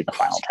too to see the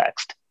final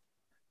text.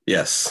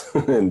 Yes,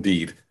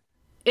 indeed.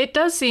 It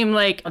does seem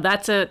like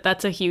that's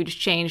a huge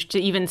change to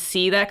even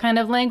see that kind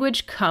of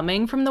language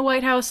coming from the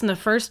White House in the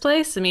first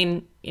place. I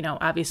mean,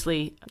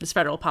 obviously, this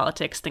federal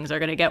politics, things are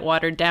going to get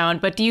watered down.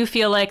 But do you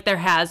feel like there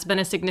has been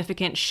a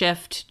significant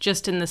shift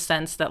just in the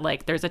sense that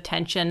like there's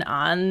attention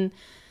on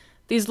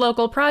these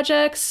local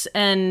projects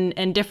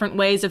and different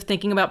ways of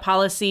thinking about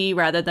policy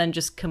rather than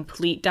just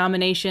complete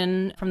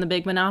domination from the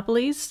big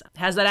monopolies?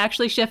 Has that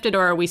actually shifted,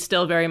 or are we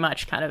still very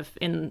much kind of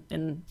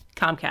in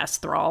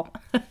Comcast thrall?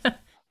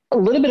 A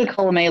little bit of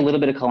column A, a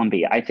little bit of column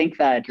B. I think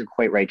that you're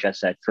quite right,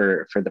 Jess, that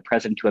for the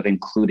president to have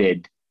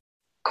included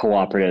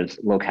cooperatives,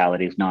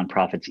 localities,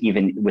 nonprofits,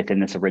 even within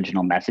this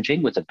original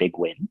messaging was a big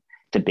win.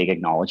 It's a big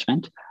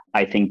acknowledgement.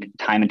 I think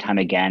time and time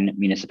again,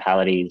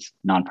 municipalities,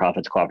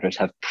 nonprofits, cooperatives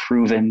have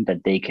proven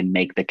that they can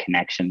make the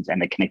connections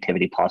and the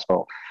connectivity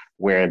possible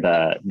where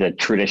the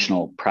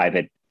traditional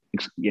private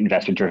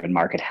investor-driven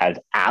market has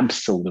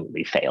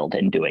absolutely failed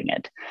in doing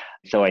it.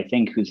 So I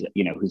think who's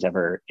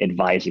ever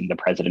advising the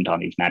president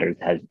on these matters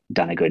has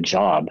done a good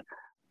job.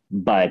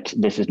 But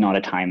this is not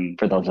a time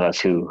for those of us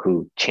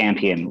who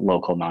champion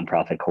local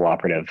nonprofit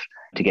cooperative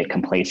to get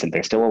complacent.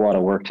 There's still a lot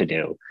of work to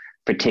do,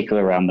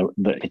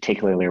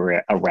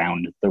 particularly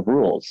around the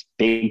rules.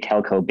 Big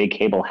telco, big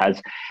cable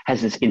has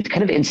this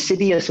kind of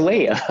insidious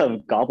way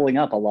of gobbling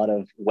up a lot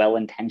of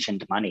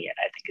well-intentioned money. And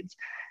I think it's,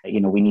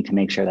 we need to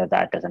make sure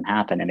that doesn't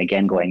happen. And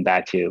again, going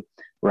back to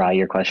Rai,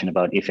 your question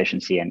about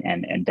efficiency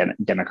and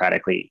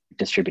democratically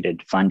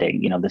distributed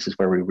funding, this is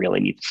where we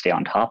really need to stay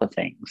on top of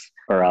things,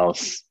 or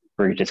else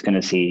we're just going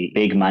to see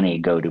big money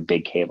go to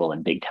big cable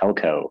and big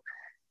telco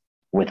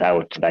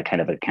without that kind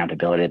of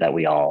accountability that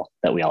we all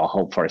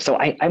hope for. So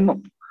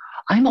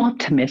I'm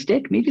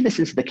optimistic. Maybe this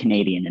is the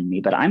Canadian in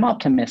me, but I'm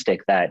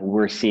optimistic that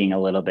we're seeing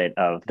a little bit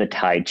of the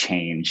tide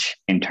change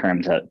in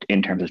terms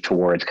of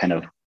towards kind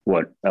of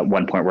what at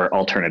one point were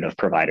alternative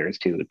providers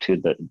to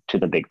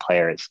the big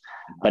players.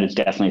 But it's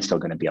definitely still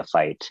going to be a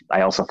fight.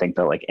 I also think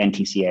that like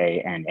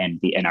NTCA and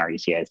the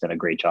NRECA has done a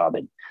great job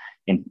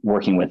in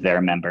working with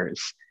their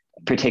members.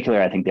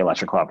 Particularly, I think the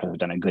electric cooperatives have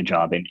done a good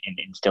job in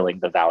instilling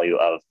the value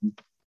of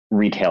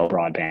retail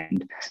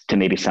broadband to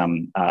maybe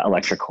some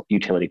electric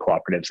utility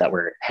cooperatives that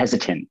were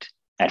hesitant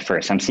at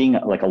first. I'm seeing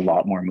like a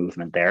lot more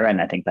movement there, and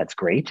I think that's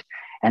great.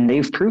 And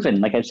they've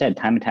proven, like I said,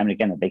 time and time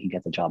again, that they can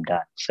get the job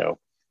done. So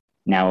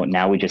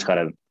now we just got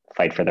to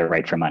fight for their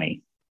right for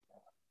money.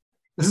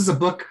 This is a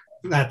book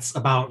that's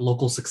about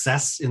local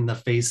success in the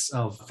face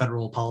of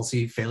federal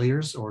policy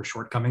failures or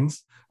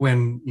shortcomings.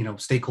 When,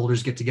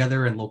 stakeholders get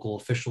together and local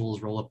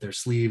officials roll up their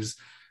sleeves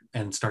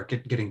and start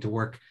getting to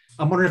work.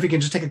 I'm wondering if you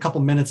can just take a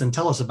couple minutes and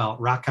tell us about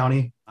Rock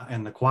County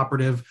and the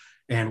cooperative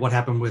and what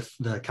happened with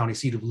the county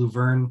seat of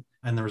Luverne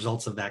and the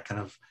results of that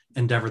kind of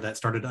endeavor that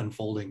started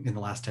unfolding in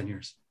the last 10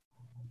 years.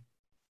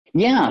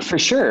 Yeah, for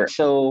sure.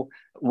 So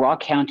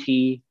Rock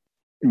County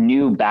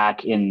knew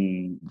back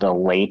in the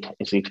late,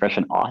 is the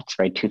expression aughts,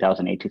 right?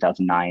 2008,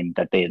 2009,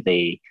 that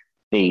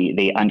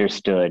they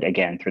understood,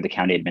 again, through the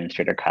county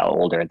administrator, Kyle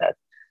Older, that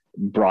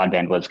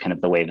broadband was kind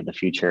of the wave of the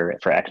future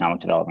for economic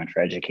development,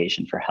 for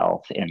education, for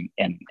health in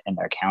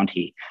their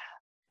county.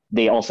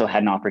 They also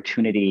had an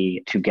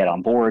opportunity to get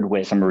on board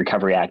with some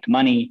Recovery Act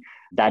money.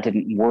 That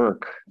didn't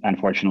work,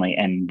 unfortunately.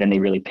 And then they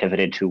really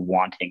pivoted to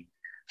wanting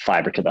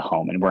fiber to the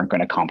home and weren't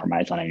going to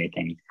compromise on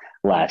anything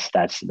less.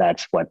 That's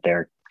what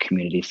their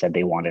community said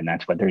they wanted, and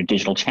that's what their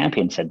digital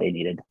champion said they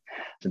needed.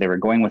 So they were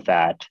going with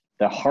that.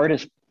 The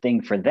hardest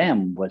thing for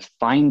them was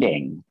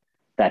finding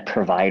that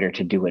provider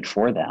to do it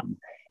for them.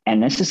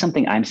 And this is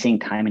something I'm seeing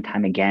time and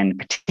time again,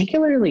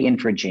 particularly in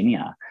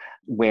Virginia,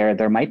 where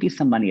there might be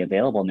some money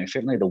available and there's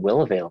certainly the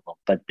will available,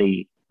 but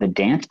the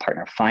dance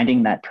partner,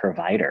 finding that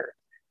provider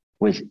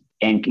was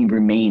and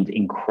remains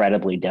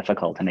incredibly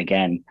difficult. And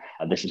again,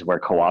 this is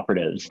where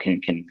cooperatives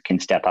can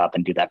step up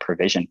and do that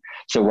provision.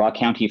 So Rock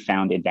County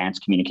found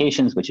Advanced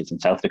Communications, which is in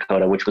South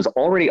Dakota, which was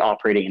already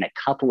operating in a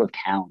couple of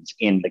towns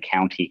in the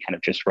county, kind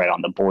of just right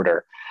on the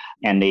border.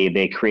 And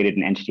they created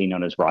an entity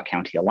known as Rock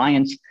County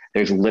Alliance.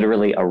 There's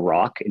literally a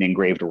rock, an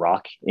engraved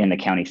rock in the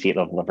county seat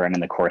of Luverne in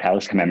the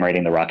courthouse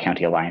commemorating the Rock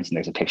County Alliance. And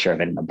there's a picture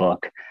of it in the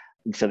book.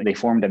 So they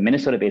formed a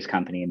Minnesota-based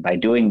company. And by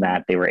doing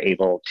that, they were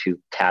able to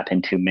tap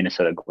into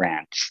Minnesota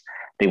grants.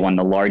 They won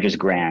the largest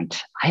grant,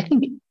 I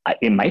think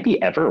it might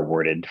be ever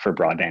awarded for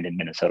broadband in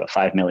Minnesota,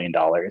 $5 million.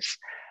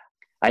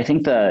 I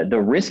think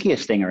the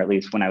riskiest thing, or at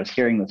least when I was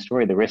hearing the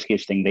story, the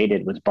riskiest thing they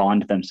did was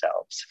bond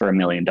themselves for $1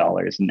 million.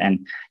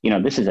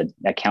 And this is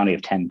a county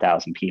of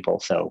 10,000 people.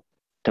 So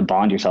to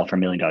bond yourself for $1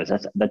 million,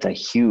 that's a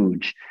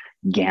huge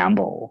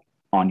gamble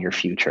on your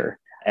future.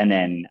 And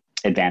then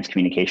Advanced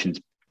Communications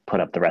put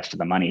up the rest of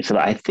the money. So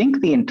I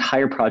think the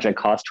entire project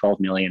cost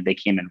 $12 million. They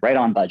came in right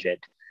on budget.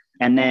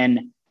 And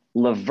then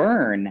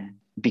Luverne,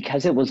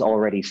 because it was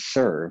already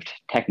served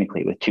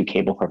technically with two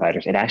cable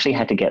providers, it actually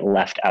had to get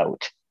left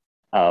out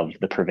of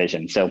the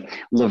provision. So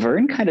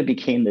Luverne kind of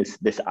became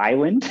this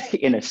island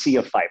in a sea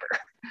of fiber,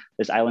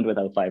 this island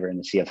without fiber in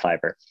the sea of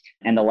fiber.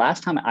 And the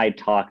last time I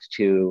talked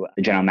to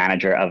the general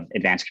manager of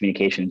Advanced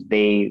Communications,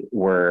 they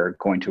were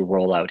going to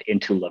roll out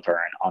into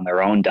Luverne on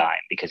their own dime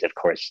because, of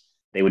course,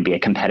 they would be a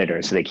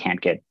competitor, so they can't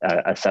get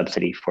a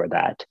subsidy for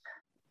that.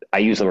 I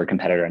use the word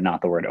competitor and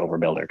not the word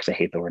overbuilder because I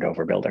hate the word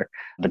overbuilder,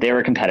 but they were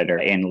a competitor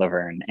in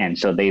Luverne. And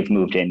so they've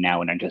moved in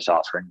now and are just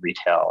offering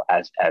retail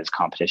as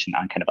competition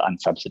on kind of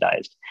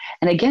unsubsidized.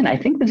 And again, I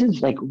think this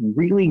is like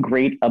really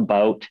great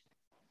about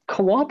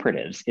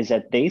cooperatives is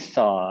that they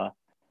saw,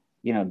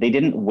 they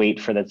didn't wait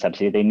for that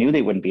subsidy. They knew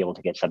they wouldn't be able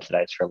to get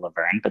subsidized for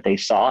Luverne, but they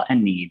saw a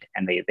need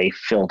and they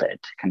filled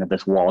it, kind of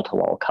this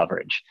wall-to-wall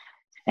coverage.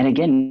 And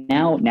again,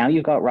 now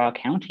you've got Rock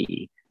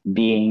County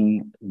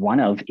being one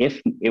of,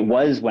 if it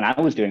was, when I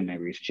was doing my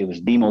research, it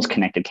was the most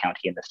connected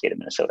county in the state of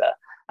Minnesota.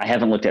 I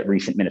haven't looked at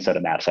recent Minnesota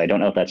maps, so I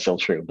don't know if that's still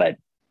true, but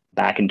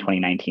back in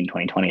 2019,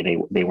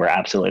 2020, they were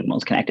absolutely the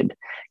most connected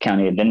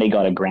county. And then they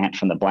got a grant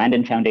from the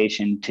Blandin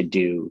Foundation to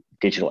do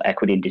digital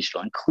equity and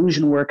digital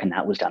inclusion work, and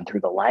that was done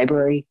through the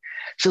library.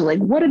 So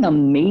what an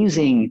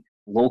amazing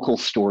local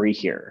story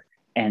here.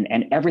 And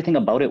everything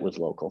about it was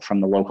local,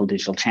 from the local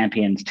digital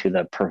champions to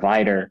the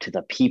provider, to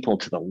the people,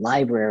 to the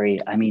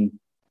library. I mean,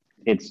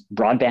 it's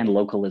broadband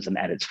localism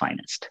at its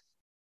finest.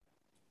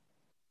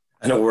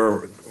 I know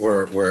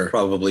we're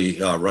probably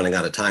running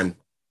out of time.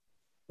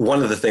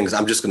 One of the things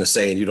I'm just going to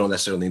say, and you don't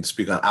necessarily need to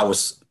speak on, I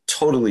was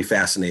totally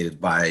fascinated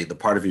by the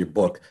part of your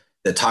book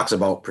that talks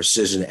about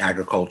precision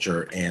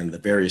agriculture and the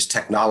various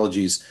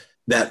technologies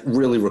that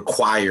really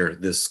require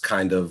this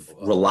kind of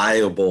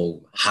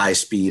reliable,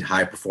 high-speed,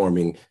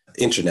 high-performing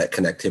internet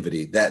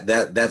connectivity. That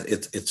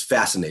it's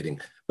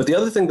fascinating. But the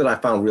other thing that I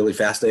found really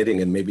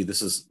fascinating, and maybe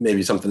this is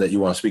something that you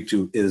want to speak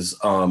to, is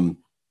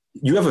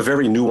you have a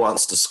very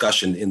nuanced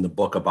discussion in the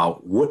book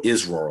about what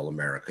is rural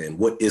America and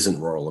what isn't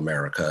rural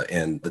America,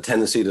 and the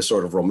tendency to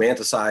sort of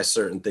romanticize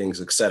certain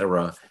things, et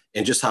cetera,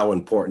 and just how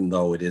important,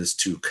 though, it is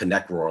to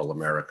connect rural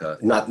America,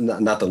 not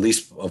the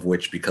least of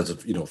which because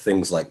of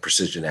things like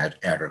precision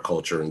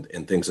agriculture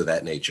and things of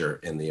that nature,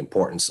 and the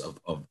importance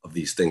of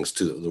these things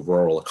to the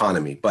rural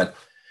economy. But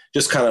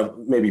just kind of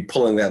maybe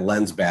pulling that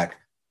lens back,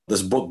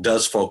 this book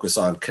does focus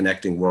on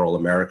connecting rural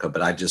America,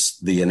 but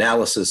the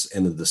analysis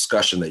and the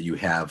discussion that you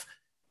have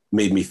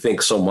made me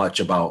think so much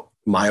about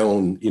my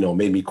own,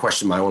 made me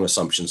question my own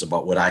assumptions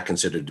about what I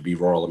consider to be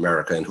rural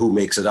America and who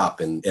makes it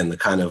up and the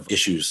kind of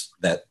issues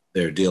that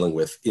they're dealing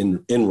with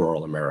in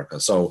rural America.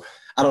 So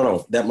I don't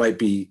know. That might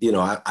be,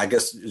 I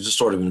guess just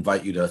sort of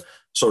invite you to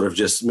sort of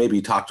just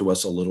maybe talk to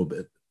us a little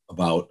bit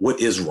about what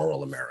is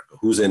rural America?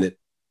 Who's in it?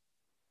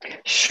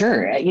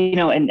 Sure.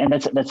 And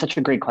that's such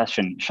a great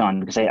question, Sean,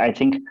 because I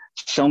think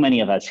so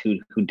many of us who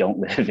don't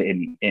live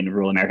in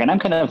rural America, and I'm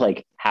kind of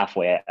like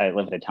halfway, I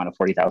live in a town of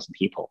 40,000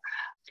 people,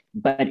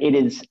 but it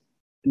is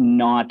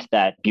not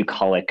that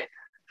bucolic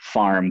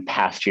farm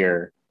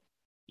pasture,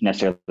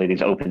 necessarily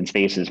these open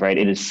spaces, right?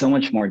 It is so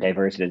much more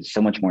diverse. It is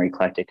so much more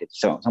eclectic. It's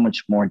so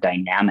much more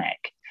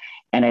dynamic.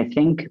 And I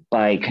think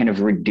by kind of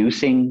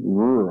reducing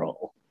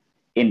rural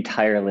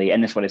entirely,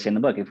 and this is what I say in the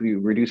book, if we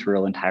reduce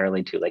rural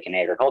entirely to like an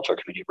agricultural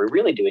community, we're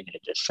really doing it a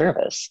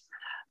disservice.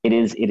 It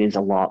is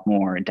a lot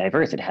more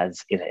diverse. It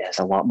has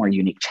a lot more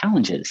unique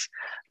challenges.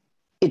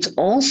 It's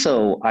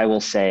also, I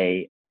will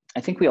say, I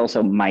think we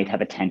also might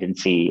have a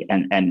tendency,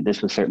 and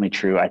this was certainly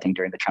true, I think,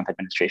 during the Trump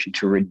administration,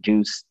 to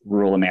reduce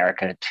rural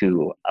America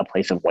to a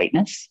place of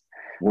whiteness,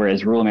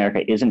 whereas rural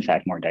America is in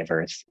fact more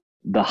diverse.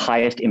 The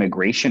highest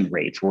immigration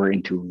rates were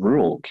into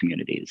rural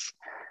communities.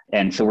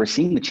 And so we're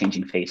seeing the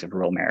changing face of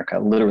rural America,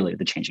 literally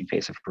the changing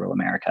face of rural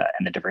America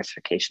and the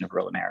diversification of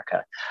rural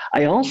America.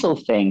 I also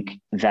think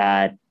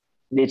that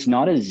it's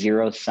not a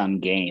zero-sum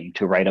game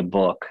to write a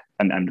book,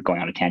 I'm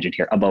going on a tangent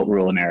here, about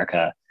rural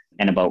America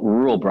and about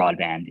rural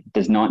broadband. It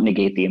does not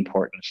negate the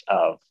importance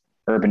of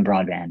urban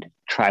broadband,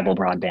 tribal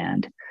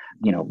broadband,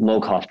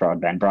 low-cost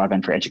broadband,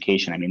 broadband for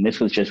education. I mean, this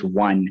was just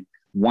one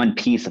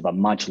piece of a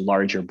much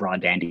larger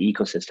broadband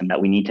ecosystem that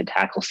we need to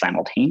tackle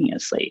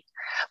simultaneously.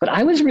 But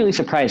I was really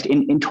surprised.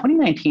 In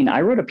 2019,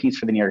 I wrote a piece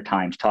for the New York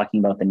Times talking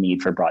about the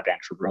need for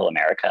broadband for rural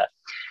America.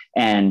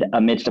 And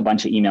amidst a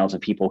bunch of emails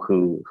of people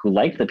who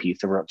liked the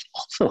piece, there were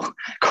also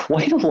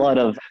quite a lot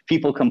of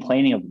people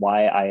complaining of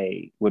why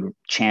I would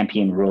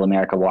champion rural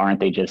America. Why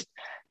aren't they just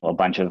a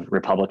bunch of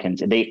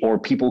Republicans, or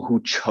people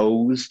who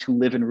chose to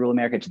live in rural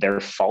America? It's their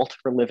fault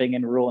for living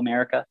in rural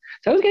America.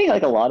 So I was getting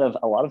like a lot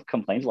of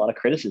complaints, a lot of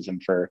criticism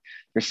for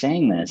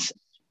saying this.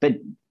 But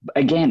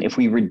again, if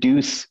we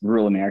reduce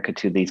rural America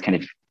to these kind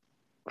of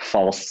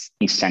false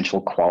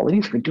essential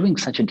qualities, we're doing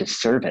such a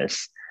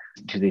disservice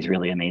to these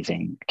really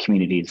amazing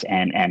communities.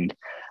 And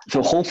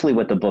so hopefully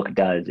what the book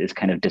does is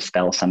kind of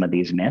dispel some of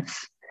these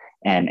myths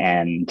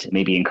and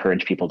maybe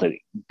encourage people to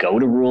go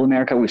to rural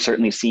America. We've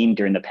certainly seen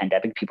during the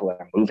pandemic, people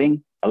are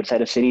moving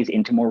outside of cities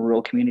into more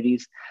rural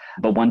communities.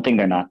 But one thing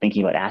they're not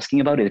thinking about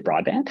asking about is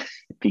broadband,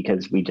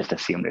 because we just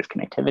assume there's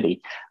connectivity.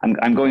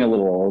 I'm going a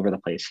little all over the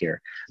place here,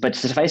 but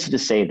suffice it to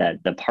say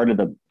that the part of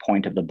the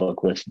point of the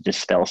book was to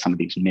dispel some of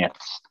these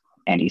myths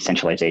and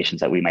essentializations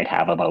that we might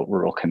have about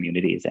rural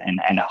communities. And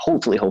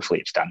hopefully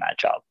it's done that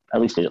job, at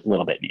least a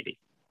little bit maybe.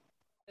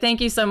 Thank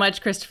you so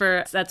much,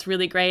 Christopher. That's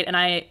really great. And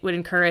I would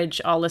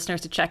encourage all listeners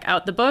to check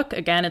out the book.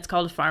 Again, it's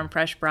called Farm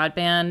Fresh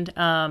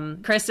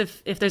Broadband. Chris,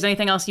 if there's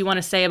anything else you want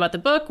to say about the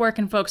book, where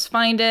can folks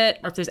find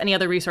it? Or if there's any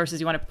other resources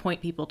you want to point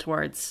people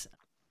towards?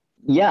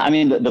 Yeah, I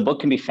mean, the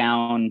book can be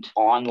found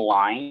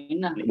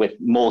online with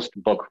most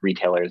book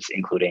retailers,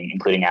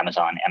 including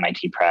Amazon,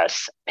 MIT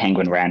Press,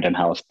 Penguin Random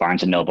House,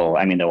 Barnes & Noble.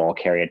 I mean, they'll all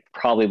carry it.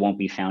 Probably won't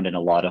be found in a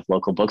lot of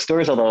local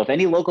bookstores, although if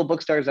any local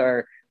bookstores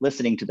are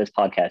listening to this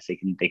podcast,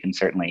 they can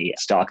certainly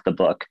stock the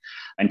book.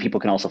 And people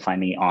can also find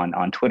me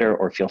on Twitter,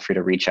 or feel free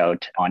to reach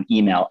out on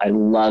email. I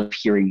love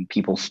hearing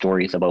people's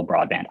stories about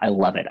broadband. I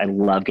love it. I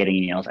love getting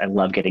emails. I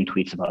love getting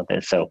tweets about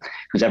this. So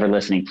who's ever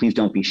listening, please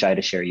don't be shy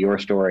to share your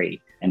story,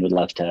 and would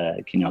love to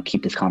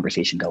keep this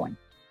conversation going.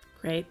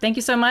 Great. Thank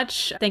you so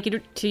much. Thank you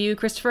to you,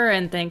 Christopher,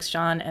 and thanks,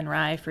 Sean and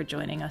Rai, for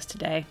joining us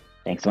today.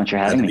 Thanks so much for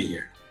having me. Glad to be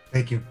here.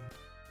 Thank you.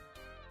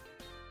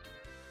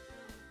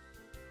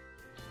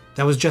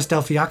 That was Jess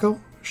Del Fiacco,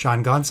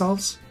 Sean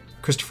Gonsalves,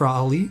 Christopher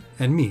Ali,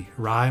 and me,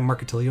 Rai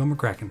Marcatilio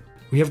McCracken.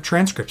 We have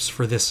transcripts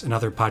for this and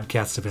other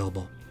podcasts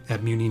available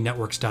at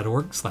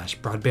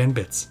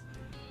muninetworks.org/broadbandbits.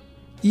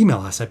 Email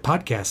us at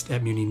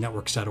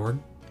podcast@muninetworks.org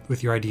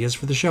with your ideas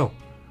for the show.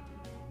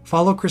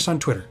 Follow Chris on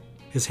Twitter.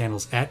 His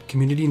handle's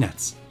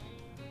 @CommunityNets.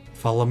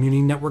 Follow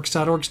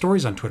muninetworks.org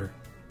stories on Twitter.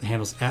 The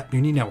handle's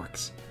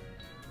 @muninetworks.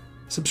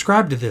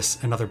 Subscribe to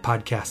this and other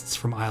podcasts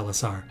from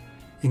ILSR,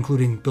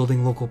 including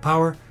Building Local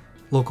Power,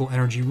 Local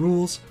Energy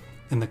Rules,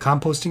 and the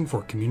Composting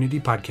for Community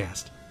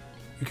podcast.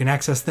 You can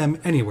access them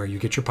anywhere you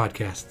get your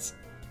podcasts.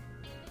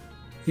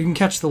 You can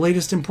catch the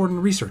latest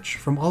important research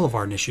from all of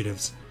our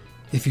initiatives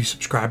if you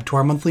subscribe to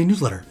our monthly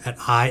newsletter at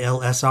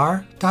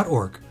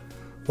ilsr.org.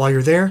 While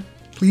you're there,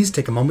 please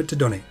take a moment to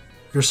donate.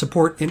 Your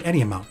support in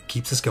any amount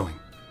keeps us going.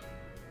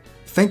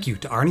 Thank you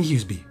to Arnie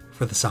Huseby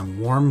for the song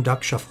Warm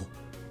Duck Shuffle,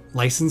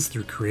 licensed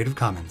through Creative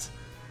Commons.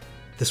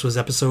 This was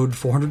episode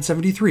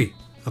 473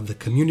 of the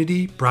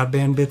Community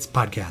Broadband Bits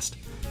podcast.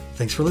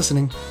 Thanks for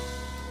listening.